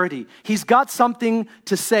clarity. He's got something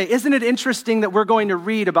to say. Isn't it interesting that we're going to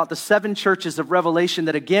read about the 7 churches of Revelation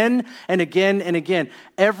that again and again and again,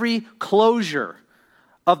 every closure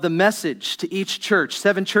of the message to each church,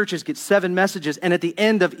 7 churches get 7 messages, and at the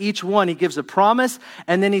end of each one, he gives a promise,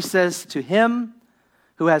 and then he says to him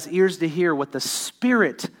who has ears to hear what the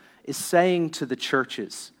Spirit is saying to the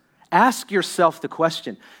churches. Ask yourself the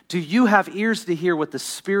question, do you have ears to hear what the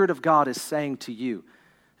Spirit of God is saying to you?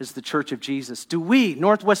 Is the church of Jesus. Do we,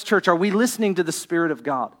 Northwest Church, are we listening to the Spirit of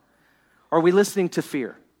God? Are we listening to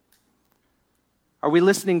fear? Are we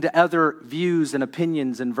listening to other views and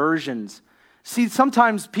opinions and versions? See,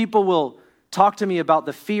 sometimes people will talk to me about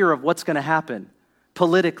the fear of what's going to happen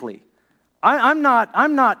politically. I'm not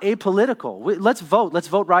apolitical. Let's vote. Let's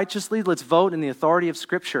vote righteously. Let's vote in the authority of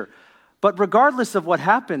Scripture. But regardless of what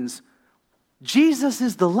happens, Jesus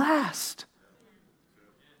is the last.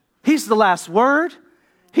 He's the last word.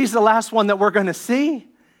 He's the last one that we're going to see.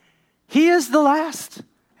 He is the last,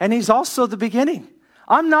 and he's also the beginning.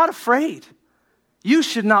 I'm not afraid. You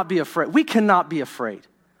should not be afraid. We cannot be afraid.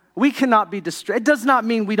 We cannot be distracted. It does not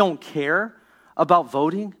mean we don't care about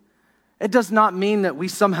voting. It does not mean that we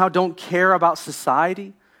somehow don't care about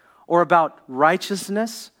society or about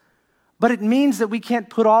righteousness, but it means that we can't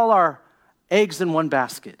put all our eggs in one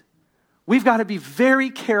basket. We've got to be very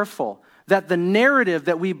careful that the narrative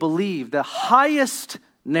that we believe, the highest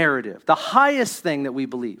narrative, the highest thing that we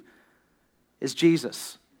believe is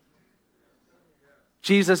Jesus.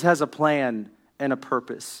 Jesus has a plan and a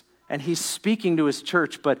purpose, and he's speaking to his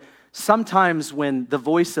church, but sometimes when the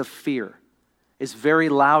voice of fear is very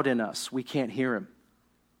loud in us, we can't hear him.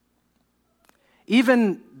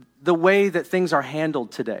 Even the way that things are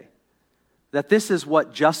handled today, that this is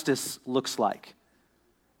what justice looks like,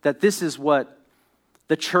 that this is what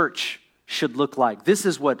the church should look like, this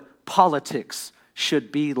is what politics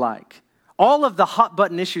should be like. All of the hot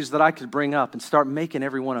button issues that I could bring up and start making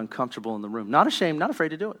everyone uncomfortable in the room. Not ashamed, not afraid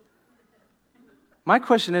to do it. My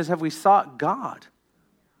question is, have we sought God?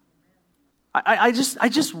 I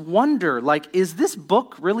just wonder, like, is this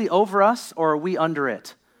book really over us or are we under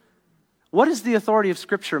it? What does the authority of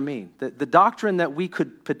Scripture mean? The doctrine that we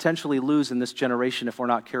could potentially lose in this generation if we're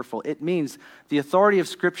not careful. It means the authority of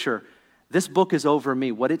Scripture, this book is over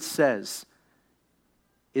me. What it says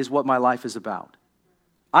is what my life is about.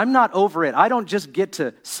 I'm not over it. I don't just get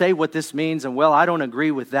to say what this means and, well, I don't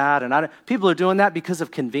agree with that. And people are doing that because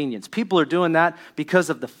of convenience. People are doing that because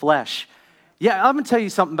of the flesh. Yeah, I'm going to tell you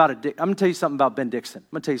something about I'm going to tell you something about Ben Dixon.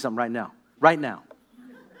 I'm going to tell you something right now. Right now.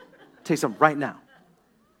 Tell you something right now.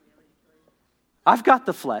 I've got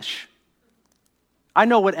the flesh. I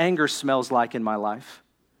know what anger smells like in my life.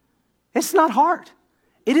 It's not hard.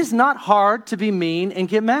 It is not hard to be mean and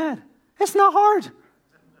get mad. It's not hard.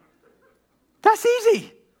 That's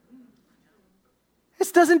easy.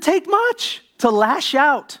 It doesn't take much to lash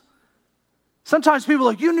out. Sometimes people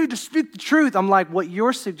are like, you need to speak the truth. I'm like, what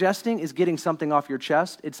you're suggesting is getting something off your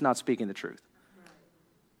chest. It's not speaking the truth.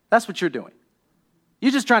 That's what you're doing.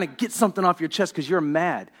 You're just trying to get something off your chest because you're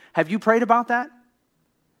mad. Have you prayed about that?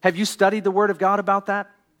 Have you studied the Word of God about that?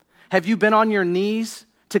 Have you been on your knees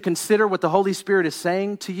to consider what the Holy Spirit is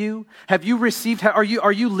saying to you? Have you received, are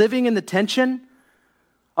you living in the tension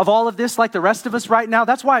of all of this like the rest of us right now?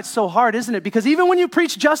 That's why it's so hard, isn't it? Because even when you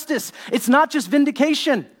preach justice, it's not just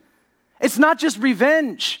vindication. It's not just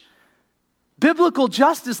revenge. Biblical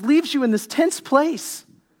justice leaves you in this tense place.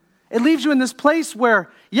 It leaves you in this place where,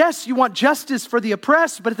 yes, you want justice for the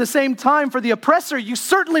oppressed, but at the same time, for the oppressor, you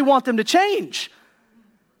certainly want them to change.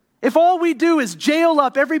 If all we do is jail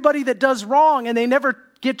up everybody that does wrong and they never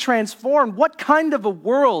get transformed, what kind of a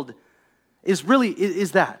world is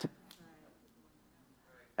that?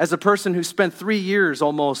 As a person who spent 3 years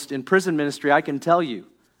almost in prison ministry, I can tell you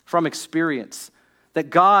from experience that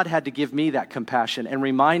God had to give me that compassion and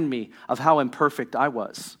remind me of how imperfect I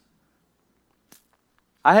was.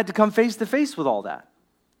 I had to come face to face with all that.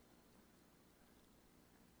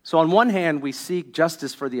 So on one hand, we seek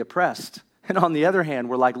justice for the oppressed. And on the other hand,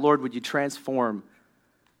 we're like, Lord, would you transform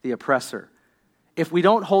the oppressor? If we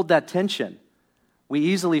don't hold that tension, we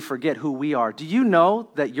easily forget who we are. Do you know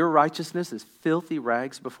that your righteousness is filthy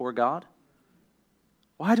rags before God?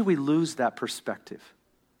 Why do we lose that perspective?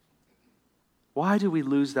 Why do we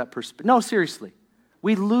lose that perspective? No, seriously.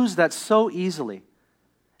 We lose that so easily.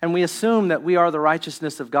 And we assume that we are the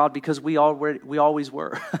righteousness of God because we always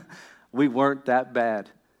were. We weren't that bad.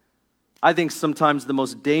 I think sometimes the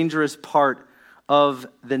most dangerous part of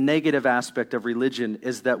the negative aspect of religion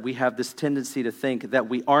is that we have this tendency to think that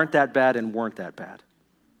we aren't that bad and weren't that bad.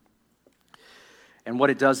 And what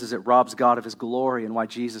it does is it robs God of his glory and why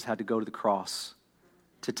Jesus had to go to the cross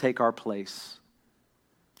to take our place.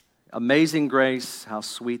 Amazing grace, how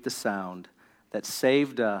sweet the sound that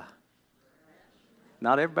saved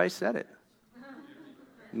not everybody said it.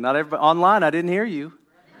 Not everybody online, I didn't hear you.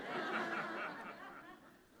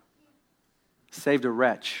 Saved a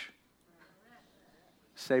wretch.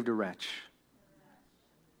 Saved a wretch.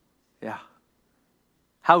 Yeah.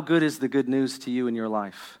 How good is the good news to you in your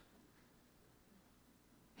life?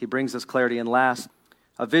 He brings us clarity. And last,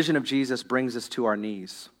 a vision of Jesus brings us to our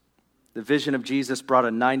knees. The vision of Jesus brought a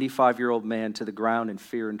 95-year-old man to the ground in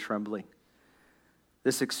fear and trembling.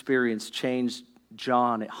 This experience changed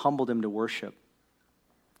John. It humbled him to worship.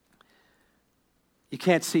 You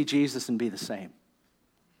can't see Jesus and be the same.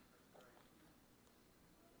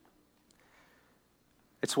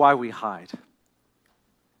 It's why we hide.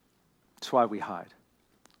 It's why we hide.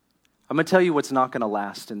 I'm going to tell you what's not going to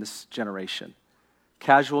last in this generation.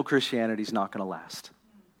 Casual Christianity is not going to last.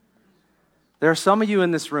 There are some of you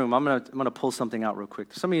in this room, I'm going to pull something out real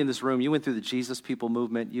quick. Some of you in this room, you went through the Jesus People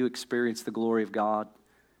movement. You experienced the glory of God.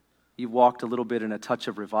 You walked a little bit in a touch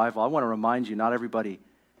of revival. I want to remind you, not everybody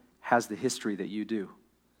has the history that you do.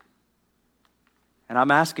 And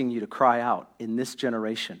I'm asking you to cry out in this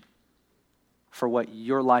generation for what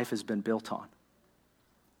your life has been built on.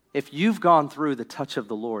 If you've gone through the touch of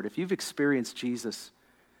the Lord, if you've experienced Jesus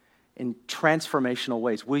in transformational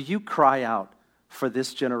ways, will you cry out for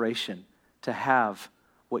this generation to have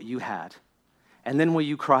what you had? And then will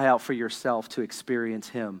you cry out for yourself to experience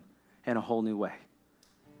him in a whole new way?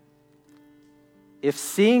 If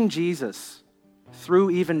seeing Jesus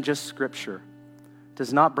through even just Scripture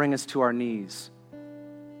does not bring us to our knees,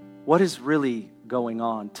 what is really going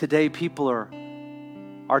on? Today people are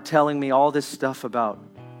telling me all this stuff about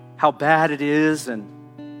how bad it is,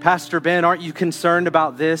 and Pastor Ben, aren't you concerned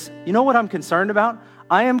about this? You know what I'm concerned about?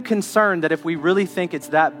 I am concerned that if we really think it's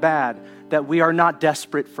that bad, that we are not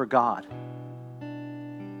desperate for God.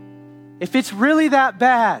 If it's really that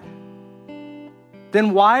bad,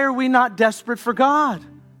 then why are we not desperate for God?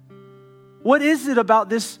 What is it about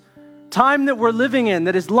this time that we're living in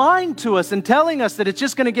that is lying to us and telling us that it's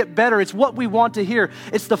just going to get better. It's what we want to hear.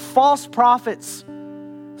 It's the false prophets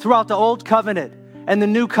throughout the old covenant and the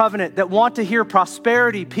new covenant that want to hear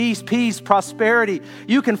prosperity, peace, prosperity.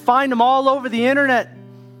 You can find them all over the internet.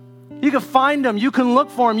 You can find them. You can look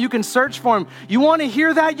for them. You can search for them. You want to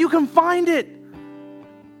hear that? You can find it.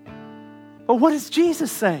 But what is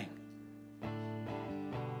Jesus saying?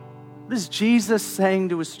 What is Jesus saying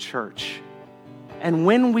to his church? And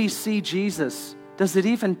when we see Jesus, does it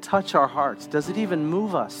even touch our hearts? Does it even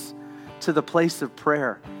move us to the place of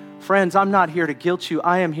prayer? Friends, I'm not here to guilt you.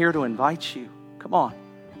 I am here to invite you. Come on.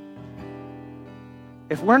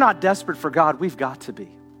 If we're not desperate for God, we've got to be.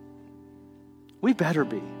 We better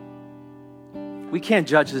be. We can't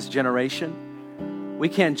judge this generation. We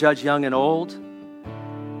can't judge young and old.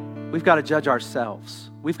 We've got to judge ourselves.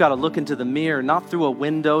 We've got to look into the mirror, not through a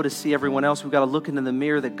window to see everyone else. We've got to look into the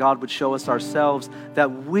mirror that God would show us ourselves,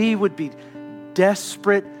 that we would be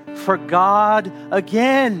desperate for God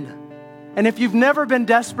again. And if you've never been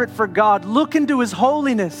desperate for God, look into his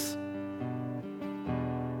holiness.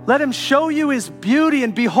 Let him show you his beauty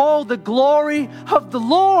and behold the glory of the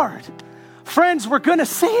Lord. Friends, we're going to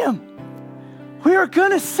see him. We are going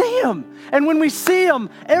to see him. And when we see him,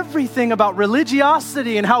 everything about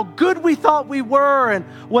religiosity and how good we thought we were and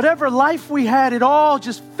whatever life we had, it all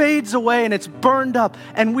just fades away and it's burned up.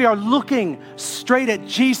 And we are looking straight at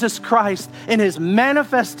Jesus Christ in his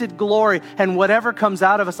manifested glory. And whatever comes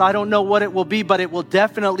out of us, I don't know what it will be, but it will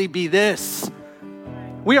definitely be this.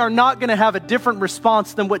 We are not going to have a different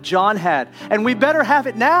response than what John had. And we better have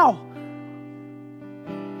it now.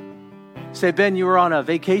 Say, Ben, you were on a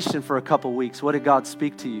vacation for a couple weeks. What did God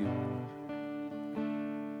speak to you?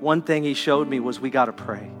 One thing he showed me was we got to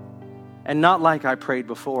pray. And not like I prayed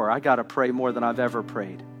before. I got to pray more than I've ever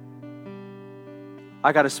prayed.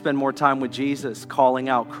 I got to spend more time with Jesus, calling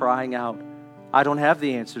out, crying out. I don't have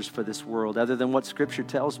the answers for this world other than what Scripture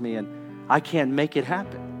tells me, and I can't make it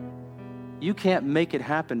happen. You can't make it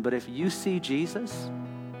happen, but if you see Jesus,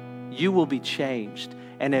 you will be changed.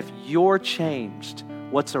 And if you're changed,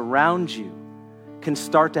 what's around you can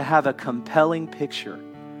start to have a compelling picture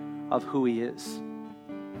of who he is.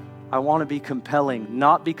 I want to be compelling,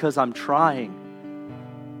 not because I'm trying,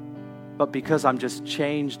 but because I'm just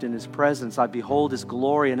changed in his presence. I behold his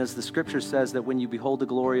glory, and as the scripture says that when you behold the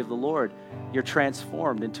glory of the Lord, you're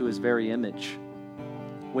transformed into his very image.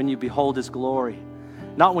 When you behold his glory,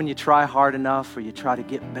 not when you try hard enough or you try to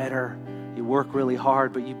get better, you work really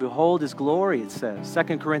hard, but you behold his glory, it says,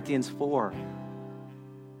 2 Corinthians 4.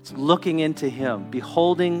 It's looking into him,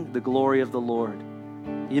 beholding the glory of the Lord.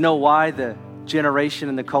 You know why the generation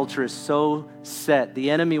and the culture is so set? The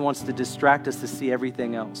enemy wants to distract us to see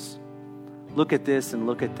everything else. Look at this and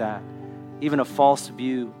look at that. Even a false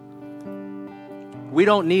view. We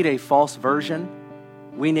don't need a false version.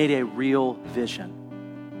 We need a real vision.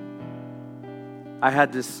 I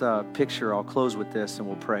had this picture. I'll close with this and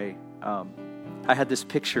we'll pray. I had this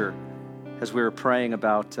picture as we were praying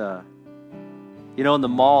about... in the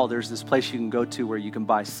mall, there's this place you can go to where you can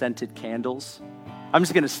buy scented candles. I'm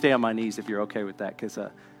just going to stay on my knees if you're okay with that, because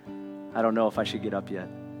I don't know if I should get up yet.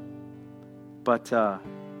 But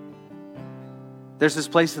there's this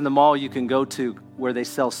place in the mall you can go to where they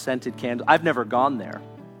sell scented candles. I've never gone there.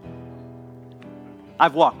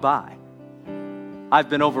 I've walked by. I've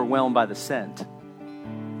been overwhelmed by the scent.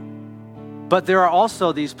 But there are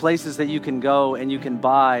also these places that you can go and you can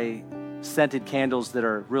buy scented candles that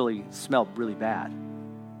are really smell really bad.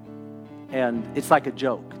 And it's like a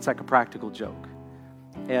joke. It's like a practical joke.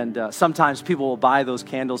 And sometimes people will buy those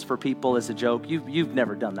candles for people as a joke. You've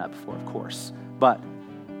never done that before, of course. But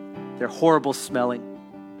they're horrible smelling.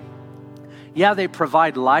 Yeah, they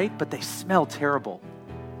provide light, but they smell terrible.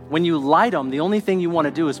 When you light them, the only thing you want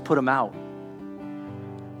to do is put them out.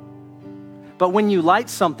 But when you light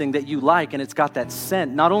something that you like and it's got that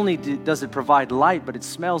scent, not only does it provide light, but it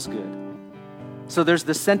smells good. So there's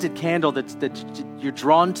the scented candle that you're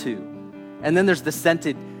drawn to. And then there's the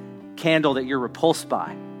scented candle that you're repulsed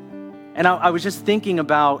by. And I was just thinking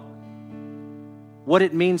about what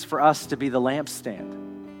it means for us to be the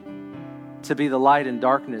lampstand, to be the light in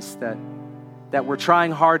darkness, that we're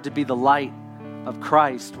trying hard to be the light of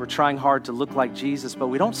Christ. We're trying hard to look like Jesus, but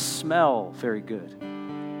we don't smell very good.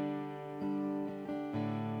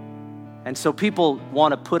 And so people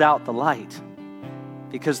want to put out the light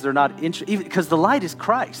because they're not interested, because the light is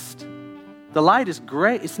Christ. The light is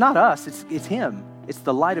great. It's not us, it's him. It's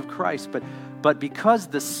the light of Christ. But because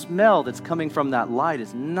the smell that's coming from that light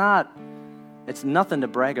is it's nothing to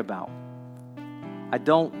brag about. I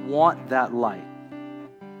don't want that light.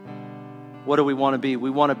 What do we want to be?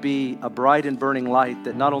 We want to be a bright and burning light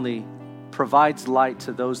that not only provides light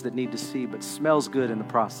to those that need to see, but smells good in the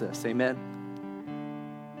process. Amen.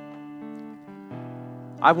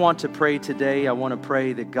 I want to pray today. I want to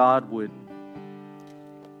pray that God would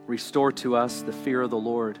restore to us the fear of the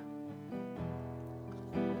Lord.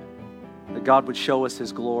 That God would show us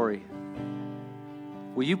His glory.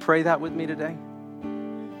 Will you pray that with me today?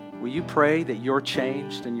 Will you pray that you're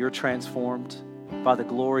changed and you're transformed by the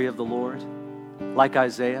glory of the Lord, like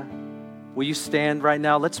Isaiah? Will you stand right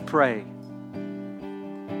now? Let's pray.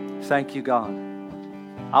 Thank you, God.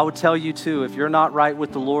 I would tell you too, if you're not right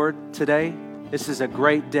with the Lord today, this is a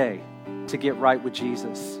great day to get right with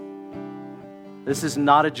Jesus. This is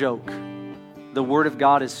not a joke. The Word of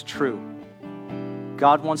God is true.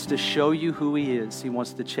 God wants to show you who He is. He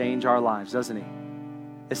wants to change our lives, doesn't He?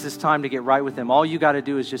 This is time to get right with Him. All you got to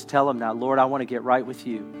do is just tell Him now, Lord, I want to get right with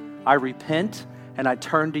you. I repent and I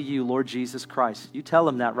turn to you, Lord Jesus Christ. You tell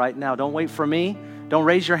Him that right now. Don't wait for me. Don't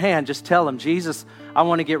raise your hand. Just tell Him, Jesus, I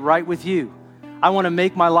want to get right with you. I want to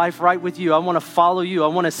make my life right with you. I want to follow you. I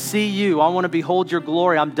want to see you. I want to behold your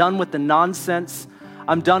glory. I'm done with the nonsense.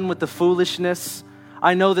 I'm done with the foolishness.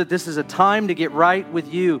 I know that this is a time to get right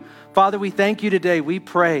with you. Father, we thank you today. We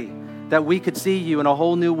pray that we could see you in a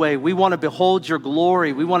whole new way. We want to behold your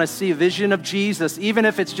glory. We want to see a vision of Jesus, even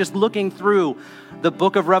if it's just looking through the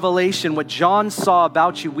book of Revelation, what John saw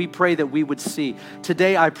about you, we pray that we would see.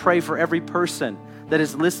 Today, I pray for every person that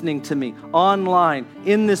is listening to me online,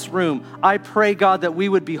 in this room. I pray, God, that we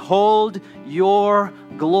would behold your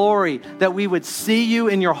glory, that we would see you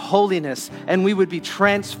in your holiness, and we would be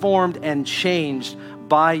transformed and changed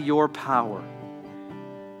by your power.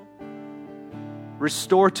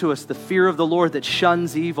 Restore to us the fear of the Lord that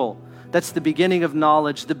shuns evil. That's the beginning of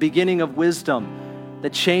knowledge, the beginning of wisdom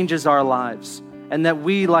that changes our lives. And that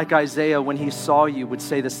we, like Isaiah, when he saw you, would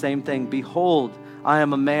say the same thing. Behold, I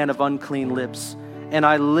am a man of unclean lips, and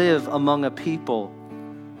I live among a people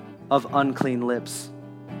of unclean lips.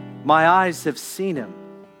 My eyes have seen him,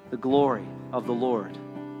 the glory of the Lord.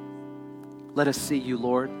 Let us see you,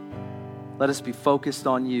 Lord. Let us be focused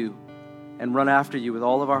on you and run after you with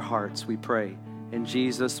all of our hearts, we pray. In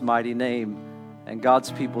Jesus' mighty name. And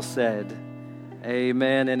God's people said,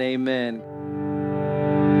 amen and amen.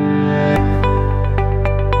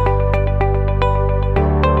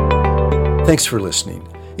 Thanks for listening.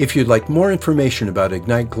 If you'd like more information about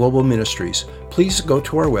Ignite Global Ministries, please go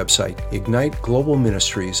to our website,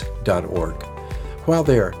 igniteglobalministries.org. While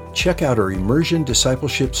there, check out our Immersion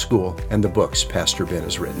Discipleship School and the books Pastor Ben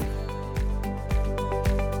has written.